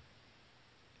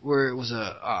where it was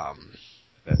a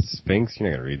That's Sphinx. You're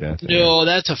not gonna read that. No,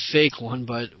 that's a fake one.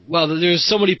 But there's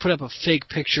somebody put up a fake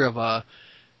picture of a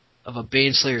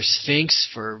Baneslayer Sphinx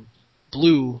for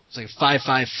blue. It's like a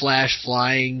 5/5 flash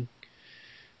flying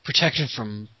protection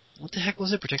from. What the heck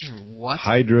was it? Protection from what?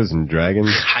 Hydras and dragons.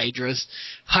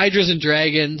 Hydras and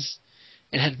dragons,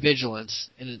 and had vigilance,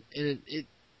 and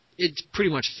it's pretty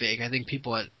much fake. I think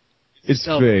people at it's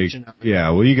fake.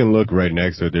 Yeah, well, you can look right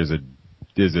next to it.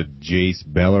 There's a Jace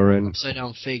Bellerin. Upside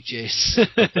down fake Jace.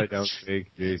 Upside down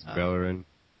fake Jace Bellerin.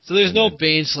 So there's no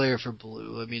Baneslayer for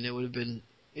blue. I mean,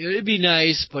 it'd be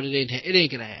nice, but it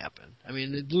ain't gonna happen. I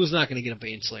mean, blue's not gonna get a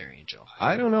Baneslayer Angel.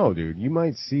 I don't know, dude. You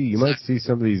might see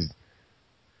some of these.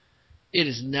 It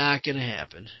is not going to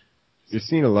happen. You're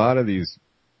seeing a lot of these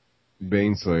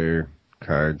Baneslayer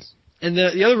cards. And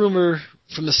the other rumor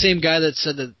from the same guy that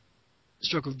said that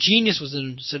Stroke of Genius was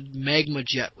in, said Magma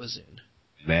Jet was in.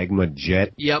 Magma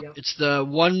Jet? Yep. It's the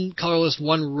 1 colorless,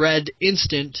 1 red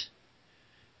instant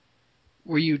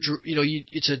where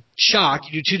it's a shock.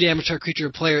 You do 2 damage to a creature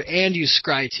or player, and you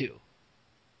scry 2.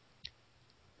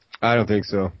 I don't think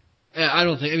so. I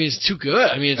don't think. I mean, it's too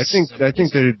good. I mean, I think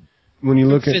that when you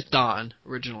look at 5th Dawn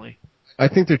originally, I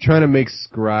think they're trying to make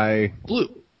scry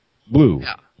blue.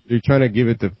 Yeah. They're trying to give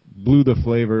it the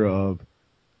flavor of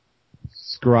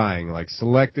scrying, like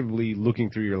selectively looking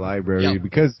through your library,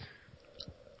 because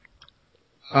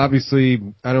obviously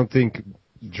I don't think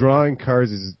drawing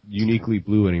cards is uniquely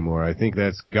blue anymore. I think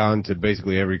that's gone to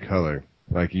basically every color.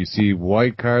 Like you see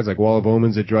white cards, like Wall of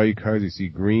Omens that draw you cards. You see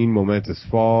green, Momentous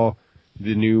Fall.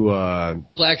 The new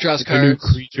black draws cards. The new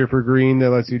creature for green that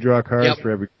lets you draw cards for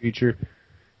every creature.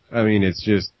 I mean, it's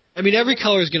just. I mean, every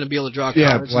color is going to be able to draw cards.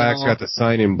 Yeah, black's got the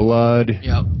sign in blood.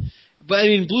 Yep. But I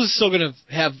mean, blue's still going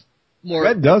to have more.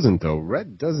 Red doesn't though.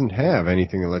 Red doesn't have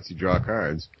anything that lets you draw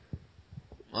cards.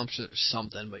 Well, I'm sure there's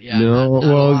something, but yeah.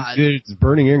 Not it's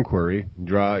Burning Inquiry.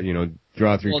 Draw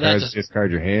 3 cards,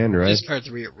 discard your hand, right? Discard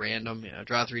 3 at random. Yeah,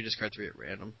 draw 3, discard 3 at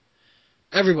random.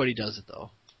 Everybody does it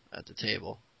though, at the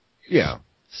table. Yeah.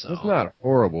 So it's not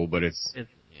horrible, but it's.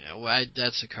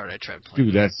 That's a card I tried playing.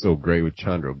 Dude, that's so great with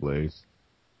Chandra Blaze.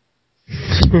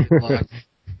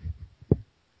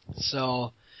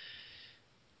 So,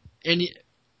 and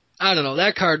I don't know,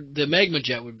 that card, the Magma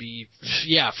Jet would be,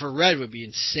 for red would be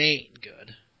insane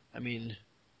good. I mean,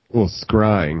 well,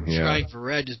 scrying for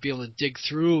red, just be able to dig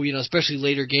through, especially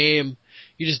later game.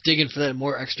 You're just digging for that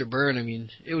more extra burn. I mean,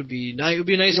 it would be nice. It would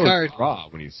be a nice card. Draw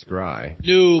when you scry.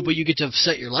 No, but you get to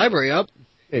set your library up.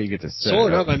 Yeah, you get to set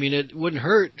sort it of. I mean, it wouldn't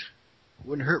hurt.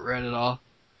 Wouldn't hurt red at all.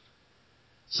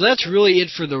 So that's really it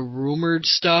for the rumored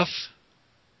stuff.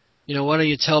 Why don't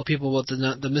you tell people about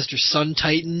the Mr. Sun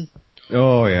Titan?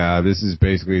 Oh yeah, this is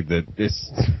basically they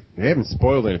haven't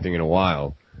spoiled anything in a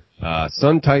while.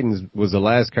 Sun Titans was the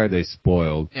last card they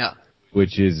spoiled. Yeah.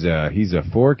 Which is he's a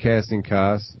 4 casting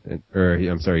cost,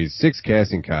 he's 6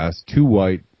 casting cost, 2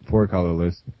 white, 4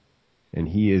 colorless, and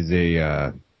he is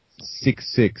a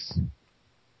 6/6.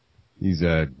 He's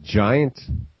a giant.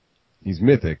 He's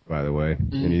mythic, by the way,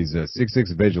 and he's a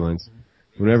 6/6 vigilance.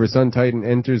 Whenever Sun Titan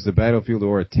enters the battlefield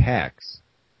or attacks,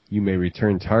 you may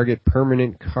return target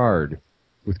permanent card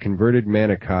with converted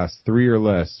mana cost 3 or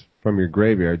less from your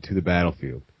graveyard to the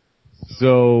battlefield.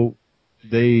 So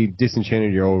they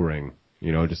disenchanted your O-ring.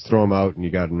 Just throw them out and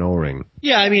you got an O-ring.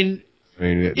 Yeah, I mean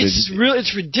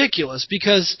it's ridiculous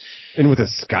because. And with a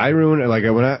Sky Ruin, like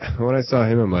when I saw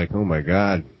him, I'm like, oh my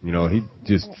god, he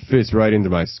just fits right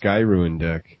into my Sky Ruin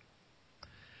deck.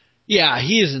 Yeah,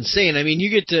 he is insane. I mean,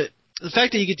 the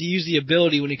fact that you get to use the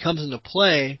ability when he comes into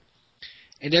play,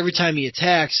 and every time he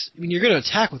attacks, I mean, you're going to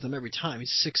attack with him every time.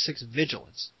 He's 6/6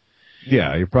 vigilance.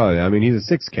 Yeah, you're probably. I mean, he's a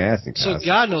 6 casting cost. So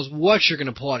God knows what you're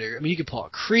going to pull out here. I mean, you can pull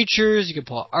out creatures, you can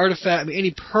pull out artifacts. I mean,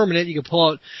 any permanent you can pull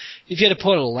out. If you had to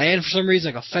pull out a land for some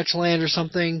reason, like a fetch land or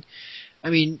something. I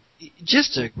mean,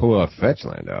 just to pull a fetch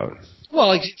land out. Well,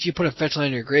 like if you put a fetch land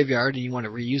in your graveyard and you want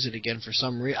to reuse it again for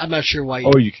some reason, I'm not sure why.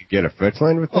 You could get a fetch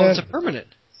land with that. Oh, it's a permanent.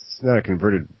 It's not a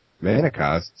converted mana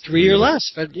cost. 3 or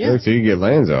less. Yeah. So you can get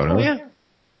lands out, huh? Oh, yeah.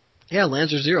 Yeah,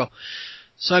 lands are 0.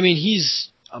 So I mean,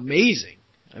 he's amazing.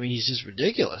 I mean, he's just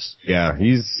ridiculous. Yeah, I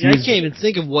can't even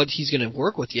think of what he's going to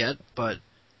work with yet, but...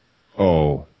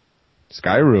 Oh,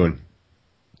 Sky Ruin.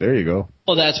 There you go.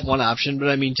 Well, that's one option, but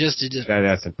I mean,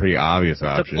 that's a pretty obvious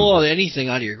option. To pull anything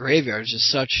out of your graveyard is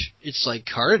just it's like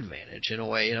card advantage in a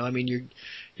way, you know? I mean,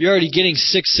 you're already getting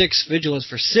 6/6 vigilance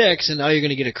for 6, and now you're going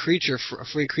to get a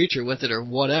free creature with it or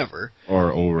whatever.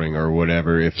 Or O-Ring or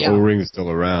whatever, if O-Ring is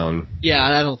still around. Yeah,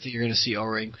 I don't think you're going to see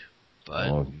O-Ring. But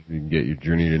you can get your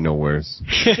Journey to Nowheres.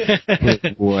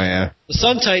 The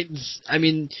Sun Titans, I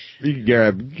mean... You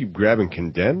can keep grabbing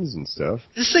Condemns and stuff.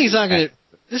 This thing's not going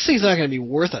to be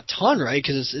worth a ton, right?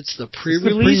 Because it's the pre-release.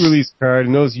 It's the pre-release card,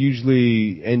 and those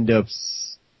usually end up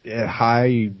at high.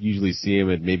 You usually see them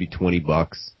at maybe $20.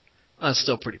 That's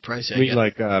still pretty pricey. I mean,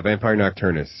 like Vampire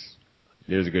Nocturnus.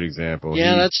 There's a good example.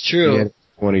 Yeah, that's true.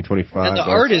 20, 25. And the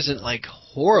art isn't like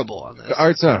horrible on this. The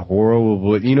art's not horrible,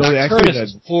 but you know,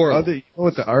 horrible. You know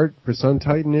what the art for Sun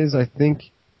Titan is? I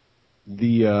think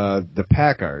the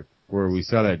pack art where we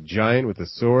saw that giant with the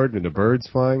sword and the birds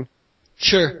flying.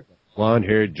 Sure.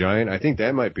 Blonde-haired giant. I think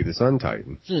that might be the Sun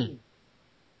Titan.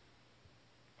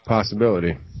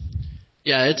 Possibility.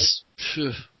 Yeah, it's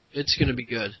going to be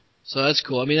good. So that's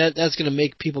cool. I mean, that's going to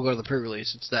make people go to the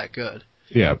pre-release. It's that good.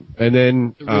 Yeah, and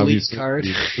then the release card.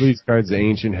 The release card's the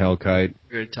Ancient Hellkite.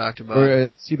 We already talked about. Or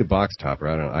see the box topper.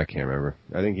 I can't remember.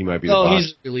 I think he might be the box. Oh,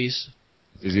 he's the release.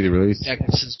 Is he the release? Yeah,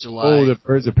 since July. Oh, the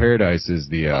Birds of Paradise is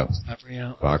the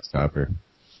box topper.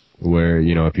 Where,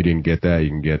 you know, if you didn't get that, you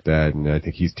can get that, and I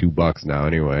think he's $2 now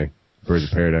anyway. Birds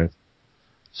of Paradise.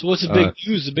 So what's the big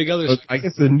news? The big other... I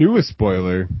guess the newest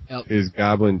spoiler is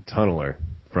Goblin Tunneler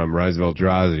from Rise of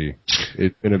Eldrazi.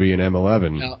 It's going to be an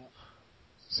M11. Yep.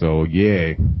 So,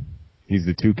 yay. He's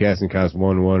the 2 casting cost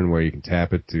 1/1 where you can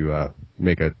tap it to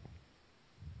make a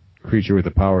creature with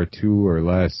a power 2 or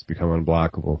less become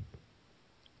unblockable.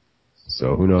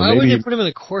 So, who knows? Why wouldn't they put him in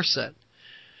the core set?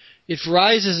 If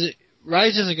Rise isn't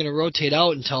going to rotate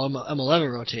out until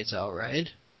M11 rotates out, right?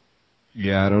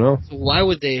 Yeah, I don't know. So why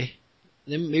would they?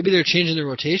 Maybe they're changing their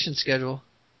rotation schedule.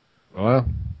 Well,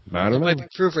 I don't know. That might be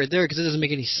proof right there because it doesn't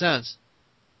make any sense.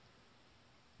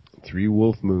 3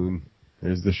 Wolf Moon.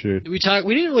 There's the shit. We didn't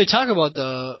really talk about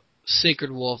the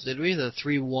Sacred Wolf, did we? The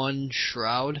 3/1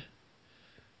 Shroud.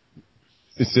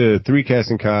 It's a 3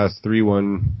 casting cost,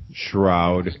 3/1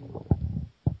 Shroud.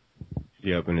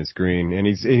 Yep, and it's green, and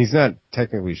he's not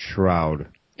technically Shroud.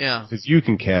 Yeah. Because you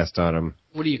can cast on him.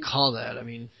 What do you call that? I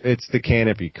mean, it's the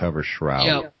canopy cover Shroud.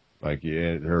 Yeah. Like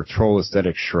or Troll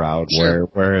Aesthetic Shroud. Sure.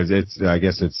 Whereas I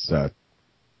guess it's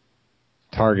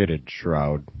targeted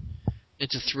Shroud.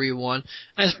 It's a 3/1.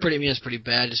 That's pretty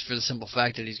bad, just for the simple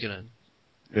fact that he's gonna.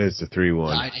 It's a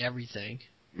 3/1. Die to everything.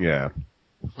 Yeah.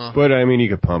 Huh. But I mean, you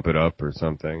could pump it up or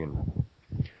something.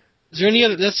 And is there any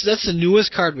other? That's the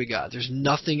newest card we got. There's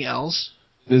nothing else.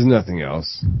 There's nothing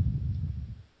else.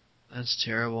 That's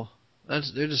terrible.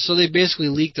 So they basically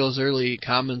leaked those early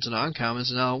commons and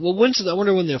uncommons now. Well, I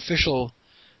wonder when the official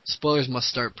spoilers must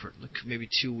start. Maybe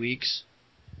 2 weeks.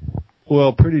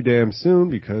 Well, pretty damn soon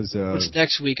because. What's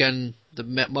next week on the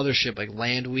mothership? Like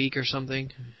Land Week or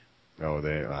something? Oh,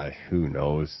 who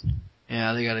knows?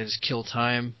 Yeah, they gotta just kill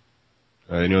time.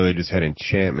 I know they just had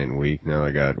Enchantment Week. Now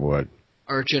they got what?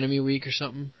 Arch Enemy Week or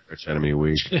something. Arch Enemy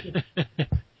Week.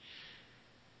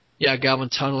 Yeah, Goblin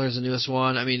Tunneler is the newest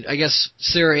one. I mean, I guess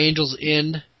Sarah Angel's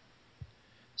in.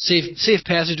 Safe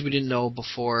Passage we didn't know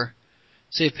before.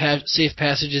 Safe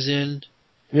Passage is in.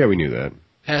 Yeah, we knew that.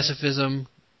 Pacifism.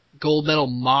 Gold Metal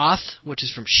Moth, which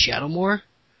is from Shadowmoor.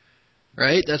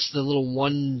 Right? That's the little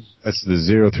one... That's the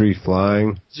 0/3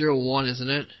 flying. 0/1, isn't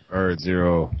it? Or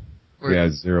 0... Yeah,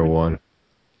 0/1.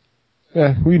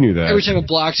 Yeah, we knew that. Every time it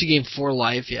blocks, you gain 4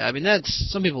 life. Yeah, I mean,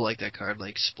 some people like that card.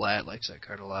 Like Splat likes that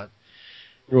card a lot.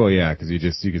 Well, yeah, because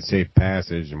you can save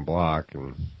passage and block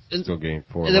and still gain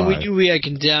 4 life. And then we had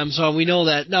Condemn, so we know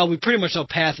that. Now, we pretty much know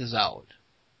Path is out.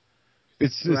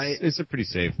 It's a pretty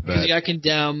safe bet. Because you got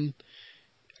Condemn...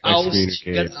 Oust,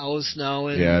 you got Oust now.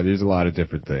 And yeah, there's a lot of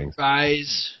different things.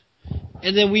 Rise.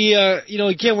 And then we,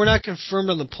 again, we're not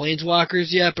confirmed on the Planeswalkers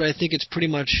yet, but I think it's pretty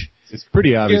much... It's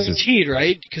pretty obvious. Guaranteed,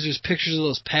 right? Because there's pictures of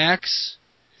those packs.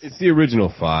 It's the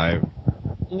original 5.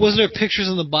 Wasn't there pictures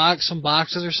in the box, some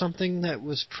boxes or something that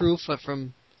was proof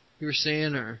from you were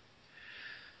saying, or?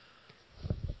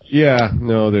 Yeah,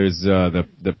 no, there's the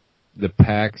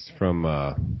packs from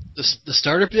the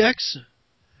starter decks.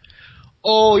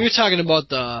 Oh, you're talking about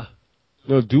the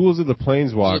Duels of the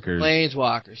Planeswalkers.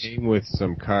 Planeswalkers. Came with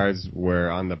some cards where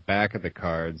on the back of the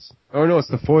cards. Oh no, it's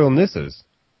the foil Nisses.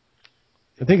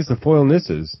 I think it's the foil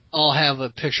Nisses. I'll have a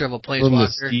picture of a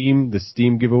Planeswalker. From the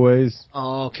Steam giveaways.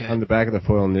 Oh, okay. On the back of the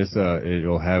foil Nissa,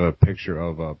 it'll have a picture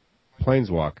of a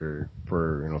Planeswalker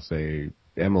for, say,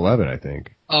 M11, I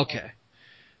think. Okay.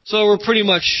 So it's pretty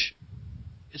much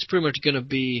going to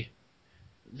be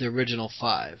the original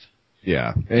 5.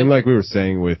 Yeah, and like we were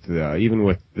saying, with even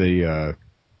with the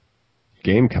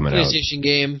game coming out, PlayStation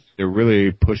game, they're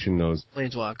really pushing those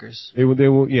Planeswalkers.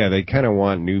 They kind of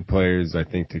want new players, I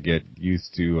think, to get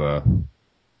used to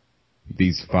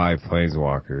these 5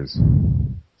 Planeswalkers.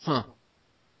 Huh.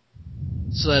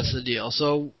 So that's the deal.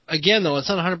 So again, though, it's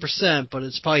not 100%, but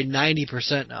it's probably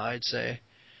 90% now. I'd say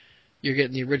you're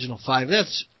getting the original 5.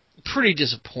 That's pretty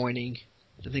disappointing,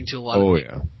 I think, to a lot of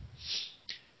people.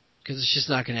 Because it's just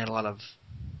not going to add a lot of,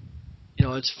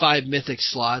 it's 5 mythic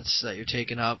slots that you're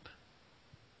taking up.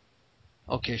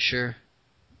 Okay, sure.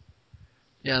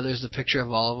 Yeah, there's the picture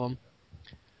of all of them.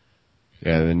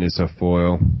 Yeah, the Nissa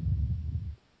foil.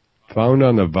 Found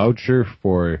on the voucher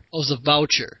for... Oh, it's a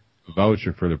voucher.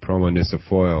 Voucher for the promo Nissa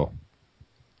foil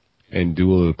and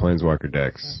Duel of the Planeswalker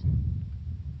decks.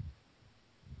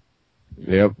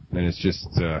 Yep, and it's just,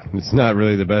 it's not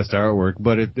really the best artwork,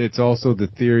 but it's also the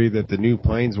theory that the new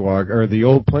Planeswalker, or the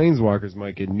old Planeswalkers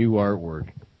might get new artwork.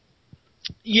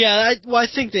 Yeah, I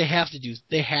think they have to do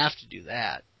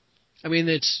that. I mean,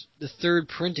 it's the 3rd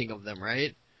printing of them,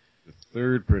 right? The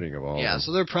 3rd printing of all of them. Yeah,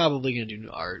 so they're probably going to do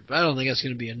new art, but I don't think that's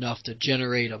going to be enough to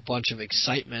generate a bunch of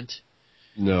excitement.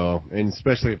 No, and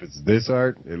especially if it's this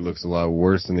art, it looks a lot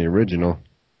worse than the original.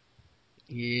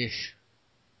 Yeah.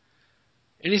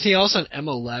 Anything else on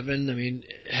M11? I mean,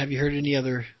 have you heard any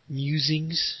other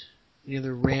musings? Any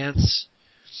other rants?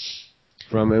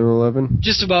 From M11?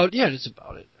 Just about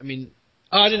it. I mean,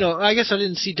 I don't know. I guess I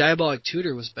didn't see Diabolic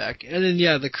Tutor was back. And then,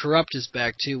 the Corrupt is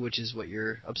back, too, which is what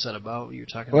you're upset about. You were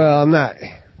talking about. Well, I'm not.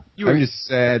 I'm just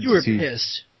sad You were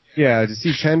pissed. Yeah, to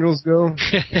see Tendrils go.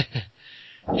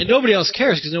 And nobody else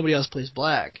cares because nobody else plays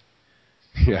black.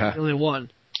 Yeah. Only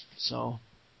one. So.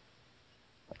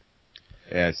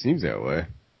 Yeah, it seems that way.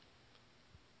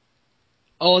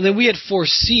 Oh, and then we had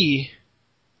 4C.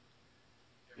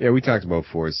 Yeah, we talked about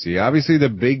 4C. Obviously, the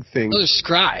big thing... Oh, there's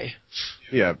Scry.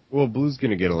 Yeah, well, Blue's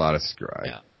going to get a lot of Scry.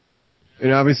 Yeah.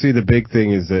 And obviously, the big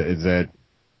thing is that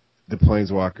the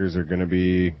Planeswalkers are going to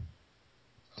be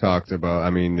talked about.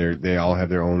 I mean, they all have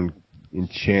their own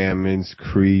enchantments,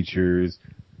 creatures.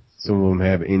 Some of them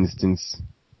have instants.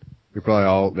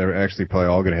 They're actually probably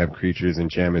all going to have creatures,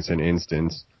 enchantments, and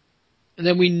instants. And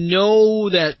then we know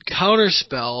that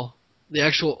Counterspell, the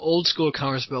actual old school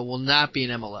Counterspell, will not be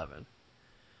in M11.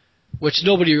 Which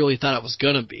nobody really thought it was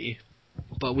going to be.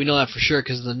 But we know that for sure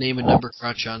because of the name and number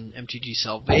crunch on MTG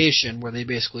Salvation, where they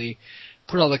basically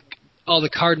put all the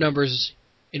card numbers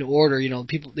in order.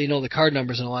 People, they know the card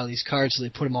numbers in a lot of these cards, so they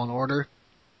put them all in order.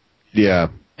 Yeah.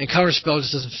 And Counterspell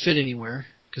just doesn't fit anywhere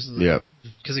because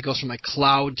it goes from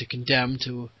Cloud to Condemn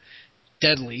to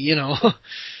Deadly,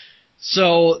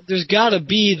 So there's got to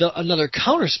be another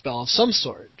Counterspell of some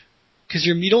sort because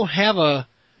you don't have a.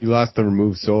 You lost the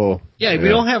Remove Soul. Yeah, we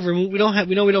don't have remove. We don't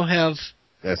have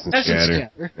Essence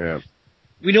Scatter. Yeah.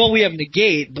 We know we have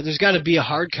Negate, but there's got to be a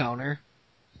hard counter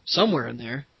somewhere in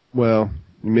there. Well,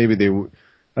 maybe they.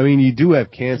 I mean, you do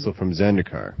have Cancel from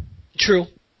Zendikar. True.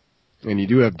 And you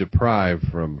do have Deprive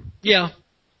from. Yeah,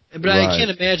 but I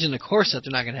can't imagine the core set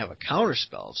they're not going to have a counter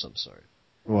spell of some sort.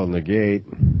 Well, Negate.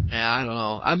 Yeah, I don't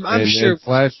know. I'm sure. And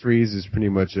Flash Freeze is pretty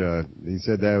much. He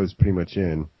said that was pretty much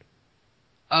in.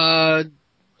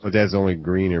 But that's only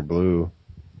green or blue.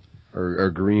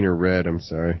 Or green or red, I'm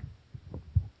sorry.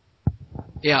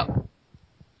 Yeah.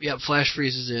 Yeah, Flash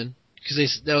Freeze is in.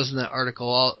 Because that was in that article.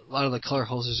 A lot of the color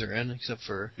hosers are in, except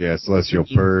for... Yeah, Celestial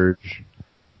Purge.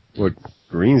 What?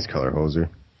 Green's color hoser?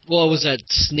 Well, it was that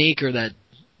snake or that...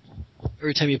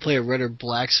 Every time you play a red or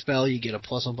black spell, you get a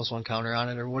 +1/+1 counter on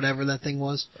it, or whatever that thing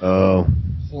was. Oh.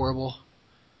 Horrible.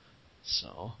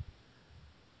 So...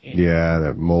 Yeah,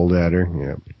 that Mold Adder,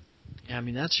 yeah. Yeah, I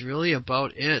mean, that's really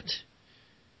about it.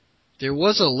 There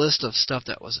was a list of stuff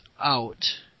that was out.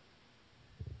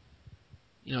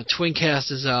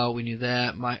 Twincast is out. We knew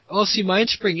that.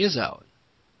 Mindspring is out.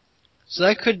 So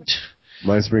that could...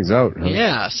 Mindspring's out, huh?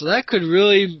 Yeah, so that could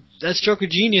really... That Stroke of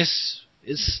Genius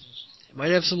it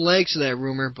might have some legs to that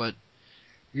rumor, but...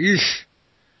 Eesh.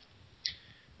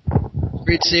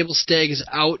 Great Sable Stag is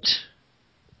out.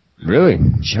 Really?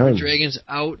 Shimmer Dragon's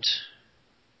out.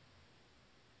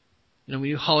 We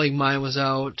knew Hauling Mine was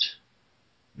out.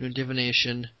 We knew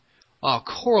Divination. Oh,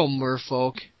 Coral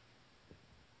Merfolk.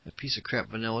 That piece of crap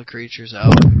Vanilla Creature's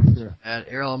out. Add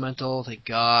Air Elemental, thank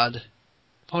God.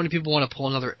 How many people want to pull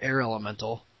another Air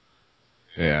Elemental?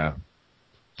 Yeah.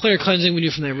 Planar Cleansing we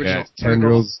knew from the original.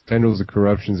 Yeah, Tendrils of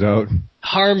Corruption's out.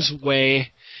 Harm's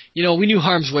Way. We knew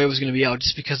Harm's Way was going to be out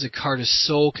just because the card is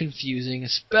so confusing,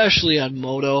 especially on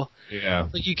Moto. Yeah.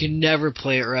 You can never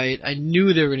play it right. I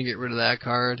knew they were going to get rid of that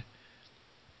card.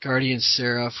 Guardian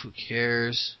Seraph, who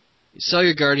cares? You sell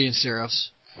your Guardian Seraphs.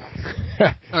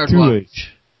 Too late.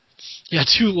 Yeah,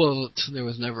 there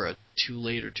was never a too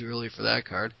late or too early for that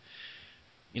card.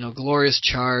 Glorious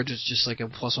Charge is just like a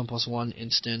 +1/+1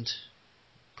 instant.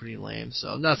 Pretty lame.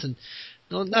 So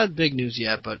not big news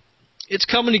yet, but it's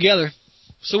coming together.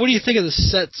 So what do you think of the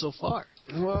set so far?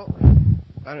 Well,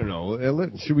 I don't know.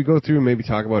 Should we go through and maybe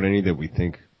talk about any that we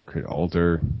think could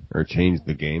alter or change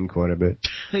the game quite a bit?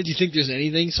 Do you think there's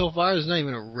anything so far? There's not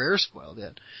even a rare spoiled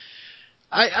yet.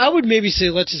 I would maybe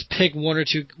say let's just pick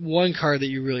one card that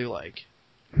you really like.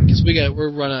 Because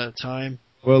we're running out of time.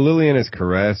 Well, Liliana's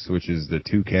Caress, which is the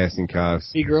 2 casting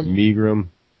costs. Megrim.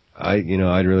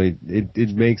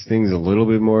 It makes things a little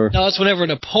bit more. No, that's whenever an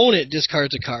opponent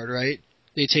discards a card, right?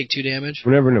 They take 2 damage.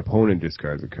 Whenever an opponent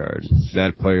discards a card,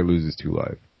 that player loses 2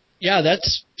 life. Yeah,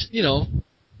 that's, is it going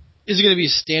to be a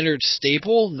standard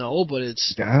staple? No, but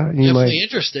it's definitely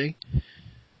interesting.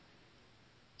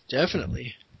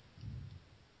 Definitely.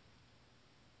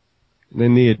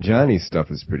 Then the Ajani stuff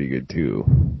is pretty good too.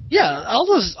 Yeah, all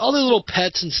the little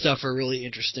pets and stuff are really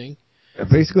interesting.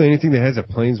 Basically, anything that has a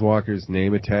Planeswalker's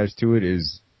name attached to it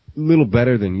is a little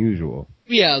better than usual.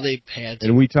 Yeah, they had to.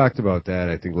 And we talked about that,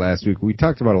 I think, last week. We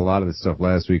talked about a lot of the stuff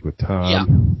last week with Tom. Yeah.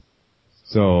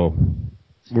 So,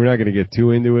 we're not going to get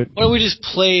too into it. Why don't we just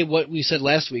play what we said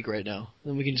last week right now?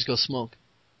 Then we can just go smoke.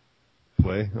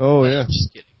 Play? Oh, yeah.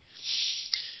 Just kidding.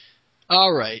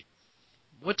 All right.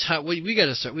 What time? We got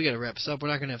to start. We got to wrap this up. We're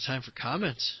not going to have time for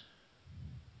comments.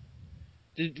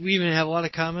 Did we even have a lot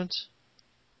of comments?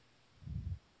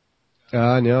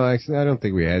 No, actually, I don't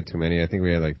think we had too many. I think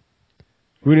we had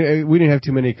we didn't have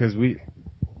too many because they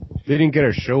didn't get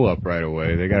our show up right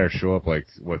away. They got our show up 2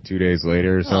 days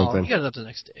later or something. Oh, we got it up the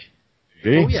next day.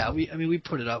 Did Oh yeah, we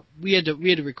put it up. We had to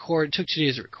record. It took 2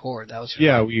 days to record. That was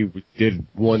we did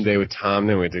one day with Tom,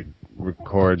 then we had to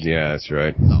record. Yeah, that's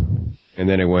right. Oh. And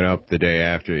then it went up the day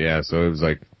after. Yeah, so it was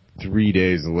 3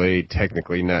 days late.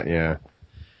 Technically, not. Yeah.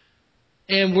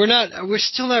 And we're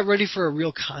still not ready for a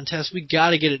real contest. We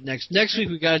got to get it next week.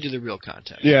 We got to do the real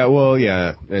contest. Yeah, well,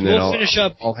 yeah, and then we'll finish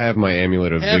up. I'll have my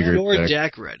Amulet of Vigor. Have your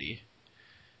deck ready.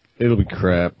 It'll be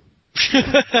crap.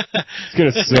 It's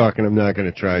gonna suck, and I'm not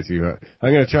gonna try too hard.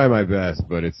 I'm gonna try my best,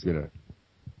 but it's gonna.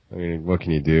 I mean, what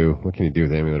can you do? What can you do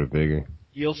with Amulet of Vigor?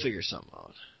 You'll figure something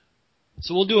out.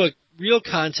 So we'll do a real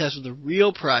contest with a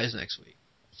real prize next week.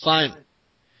 Finally,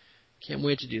 can't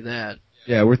wait to do that.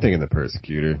 Yeah, we're thinking the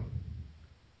Persecutor.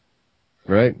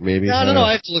 Right? Maybe. No,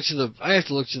 I have to look to the.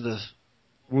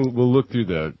 We'll look through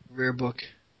the rare book.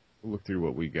 We'll look through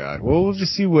what we got. Well, we'll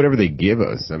just see whatever they give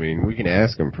us. I mean, we can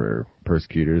ask them for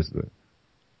Persecutors, but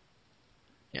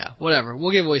yeah, whatever.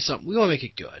 We'll give away something. We want to make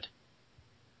it good.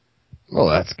 Well,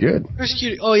 that's good.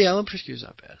 Persecutor. Oh yeah, Persecutor's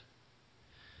not bad.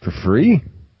 For free?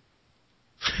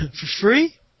 For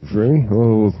free? Free?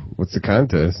 Well, what's the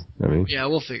contest? I mean. Yeah,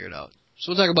 we'll figure it out.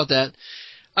 So we'll talk about that.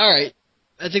 All right.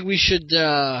 I think we should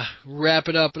wrap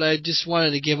it up, but I just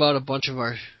wanted to give out a bunch of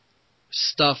our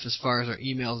stuff as far as our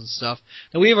emails and stuff.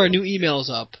 Now, we have our new emails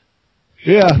up.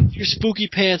 Yeah. Your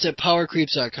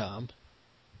spookypants@powercreeps.com.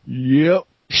 Yep.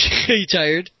 Are you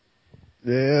tired?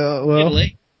 Yeah, well. Getting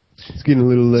late? It's getting a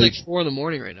little late. It's 4 a.m.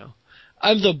 right now.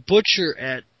 I'm the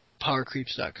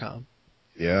butcher@powercreeps.com.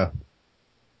 Yeah.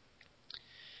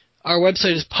 Our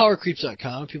website is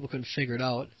powercreeps.com. People couldn't figure it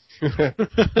out.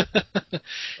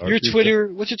 Your Twitter,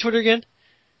 what's your Twitter again?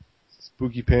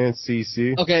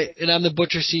 SpookyPantsCC. Okay, and I'm the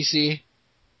Butcher CC.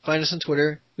 Find us on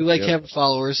Twitter. We like having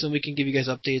followers, and we can give you guys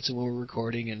updates on when we're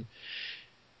recording and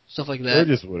stuff like that. Or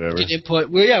just whatever. Get input.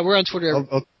 We're on Twitter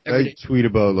every day. I tweet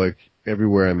about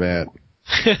everywhere I'm at.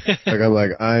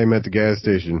 I'm at the gas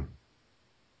station.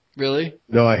 Really?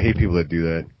 No, I hate people that do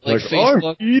that. Facebook?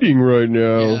 I'm eating right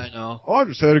now. Yeah, I know. Oh, I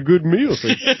just had a good meal. It's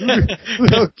who the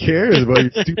hell cares about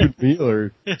your stupid meal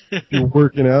or if you're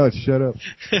working out? Shut up.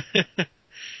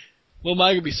 Well,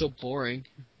 mine would be so boring.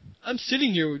 I'm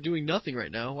sitting here doing nothing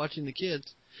right now, watching the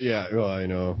kids. Yeah, well, I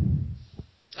know.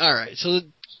 All right, so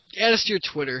add us to your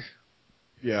Twitter.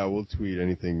 Yeah, we'll tweet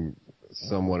anything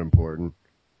somewhat important.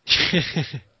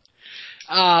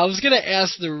 I was gonna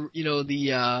ask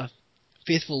the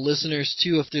faithful listeners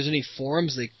too if there's any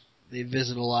forums they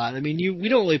visit a lot. I mean, we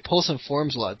don't really post on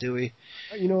forums a lot, do we?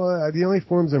 You know, the only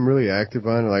forums I'm really active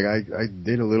on, like I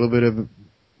did a little bit of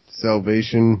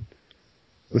Salvation.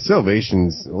 With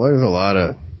Salvations, there's a lot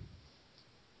of.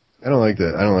 I don't like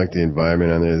the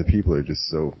environment on there. The people are just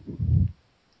so.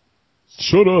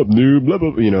 Shut up, noob. Blah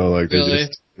blah. You know, like they really?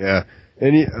 just yeah.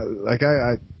 And I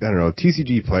don't know.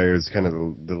 TCG Player is kind of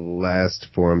the last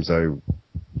forums I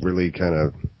really kind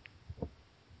of.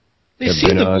 They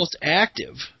seem the most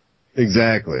active.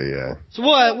 Exactly. Yeah. So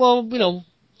what? Well, you know.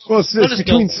 Well, it's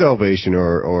between Salvation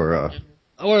or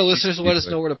our listeners will let us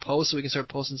know where to post so we can start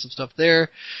posting some stuff there.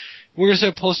 We're going to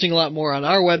start posting a lot more on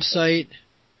our website.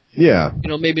 Yeah. You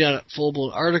know, maybe not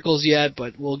full-blown articles yet,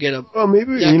 but we'll get a... Well,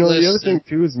 maybe, you know, the other thing,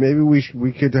 too, is maybe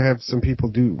we could have some people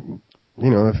do, you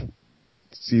know,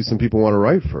 see if some people want to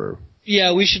write for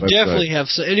Yeah, we should definitely have...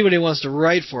 So anybody who wants to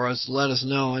write for us, let us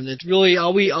know. And it's really...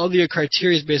 All the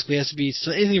criteria basically has to be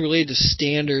anything related to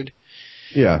standard.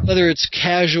 Yeah. Whether it's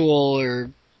casual or...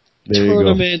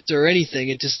 tournament or anything,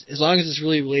 it just as long as it's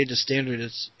really related to standard,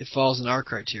 it falls in our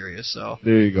criteria. So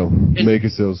there you go. Make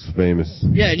yourselves famous.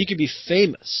 Yeah, and you could be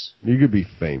famous. You could be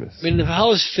famous. I mean, how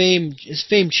has fame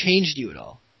changed you at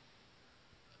all?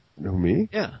 Who, me?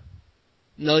 Yeah.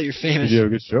 Now that you're famous, did you have a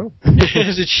good show?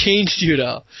 Has it changed you at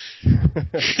all?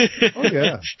 Oh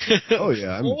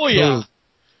yeah. Oh yeah.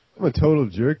 I'm a total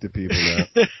jerk to people now.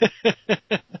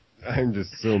 I'm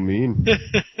just so mean.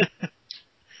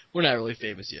 We're not really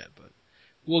famous yet, but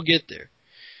we'll get there.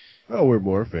 Oh, we're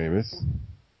more famous.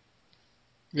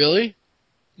 Really?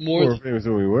 More famous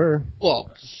than we were. Well,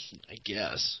 I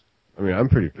guess. I mean, I'm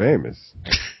pretty famous.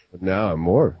 But now I'm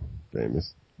more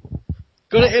famous.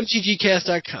 Go to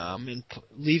mtgcast.com and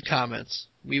leave comments.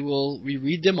 We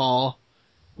read them all.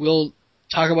 We'll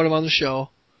talk about them on the show.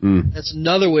 That's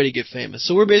another way to get famous.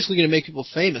 So we're basically going to make people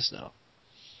famous now.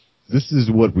 This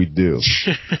is what we do.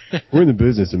 We're in the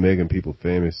business of making people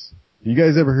famous. You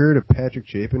guys ever heard of Patrick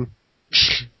Chapin?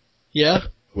 Yeah?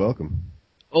 Welcome.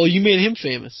 Oh, you made him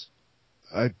famous.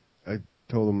 I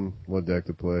told him what deck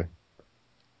to play.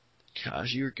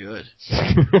 Gosh, you were good.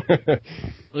 Let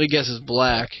me guess, it's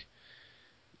black.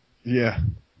 Yeah.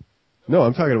 No,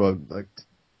 I'm talking about like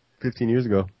 15 years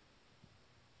ago.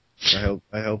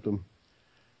 I helped him.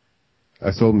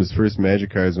 I sold him his first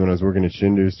Magic cards when I was working at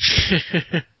Schindler's.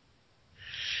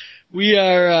 We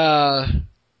are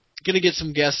gonna get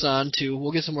some guests on too.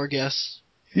 We'll get some more guests.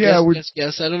 Yeah,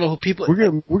 guests. I don't know who people.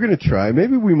 We're gonna try.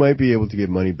 Maybe we might be able to get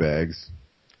money bags.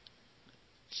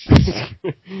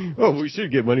 Oh, we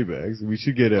should get money bags. We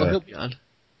should get he'll be on.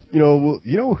 You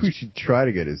know who we should try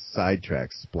to get is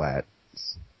Sidetrack Splat.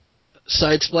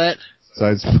 Side Splat.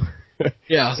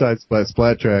 Yeah. Side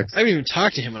Splat Tracks. I haven't even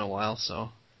talked to him in a while, so.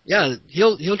 Yeah,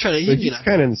 he'll try to... He's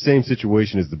kind of in the same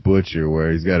situation as the Butcher,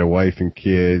 where he's got a wife and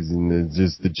kids, and it's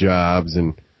just the jobs,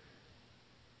 and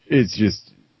it's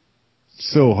just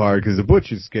so hard, because the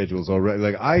Butcher's schedule is already...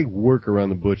 Like, I work around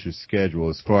the Butcher's schedule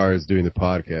as far as doing the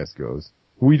podcast goes.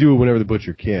 We do it whenever the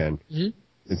Butcher can.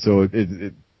 Mm-hmm. And so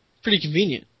it pretty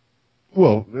convenient.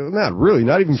 Well, not really,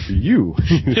 not even for you.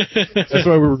 That's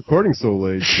why we're recording so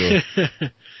late, so...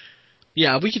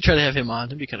 Yeah, we could try to have him on.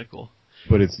 That'd be kind of cool.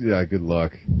 But good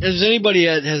luck. If there's anybody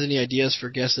that has any ideas for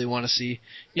guests they want to see,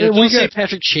 don't say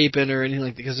Patrick Chapin or anything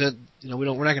like that, because we're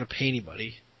not going to pay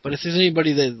anybody. But if there's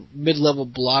anybody that mid-level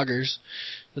bloggers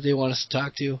that they want us to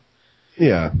talk to,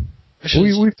 yeah,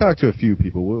 we've talked to a few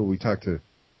people. We talked to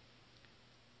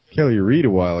Kelly Reed a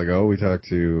while ago. We talked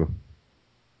to.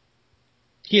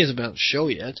 He hasn't been on the show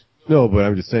yet. No, but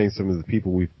I'm just saying some of the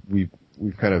people we've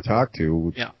kind of talked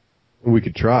to. Yeah, we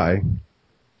could try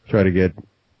to get.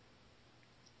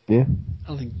 Yeah. I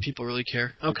don't think people really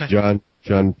care. Okay.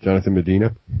 Jonathan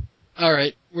Medina. All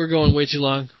right. We're going way too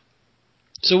long.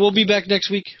 So we'll be back next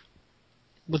week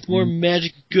with more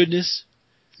magic goodness.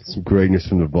 Some greatness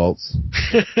from the vaults.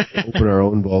 Open our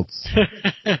own vaults.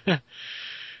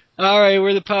 All right.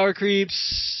 We're the Power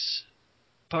Creeps.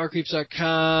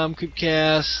 PowerCreeps.com.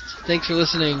 CreepCast. Thanks for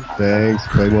listening. Thanks.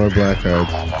 Play more Black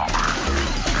Cards.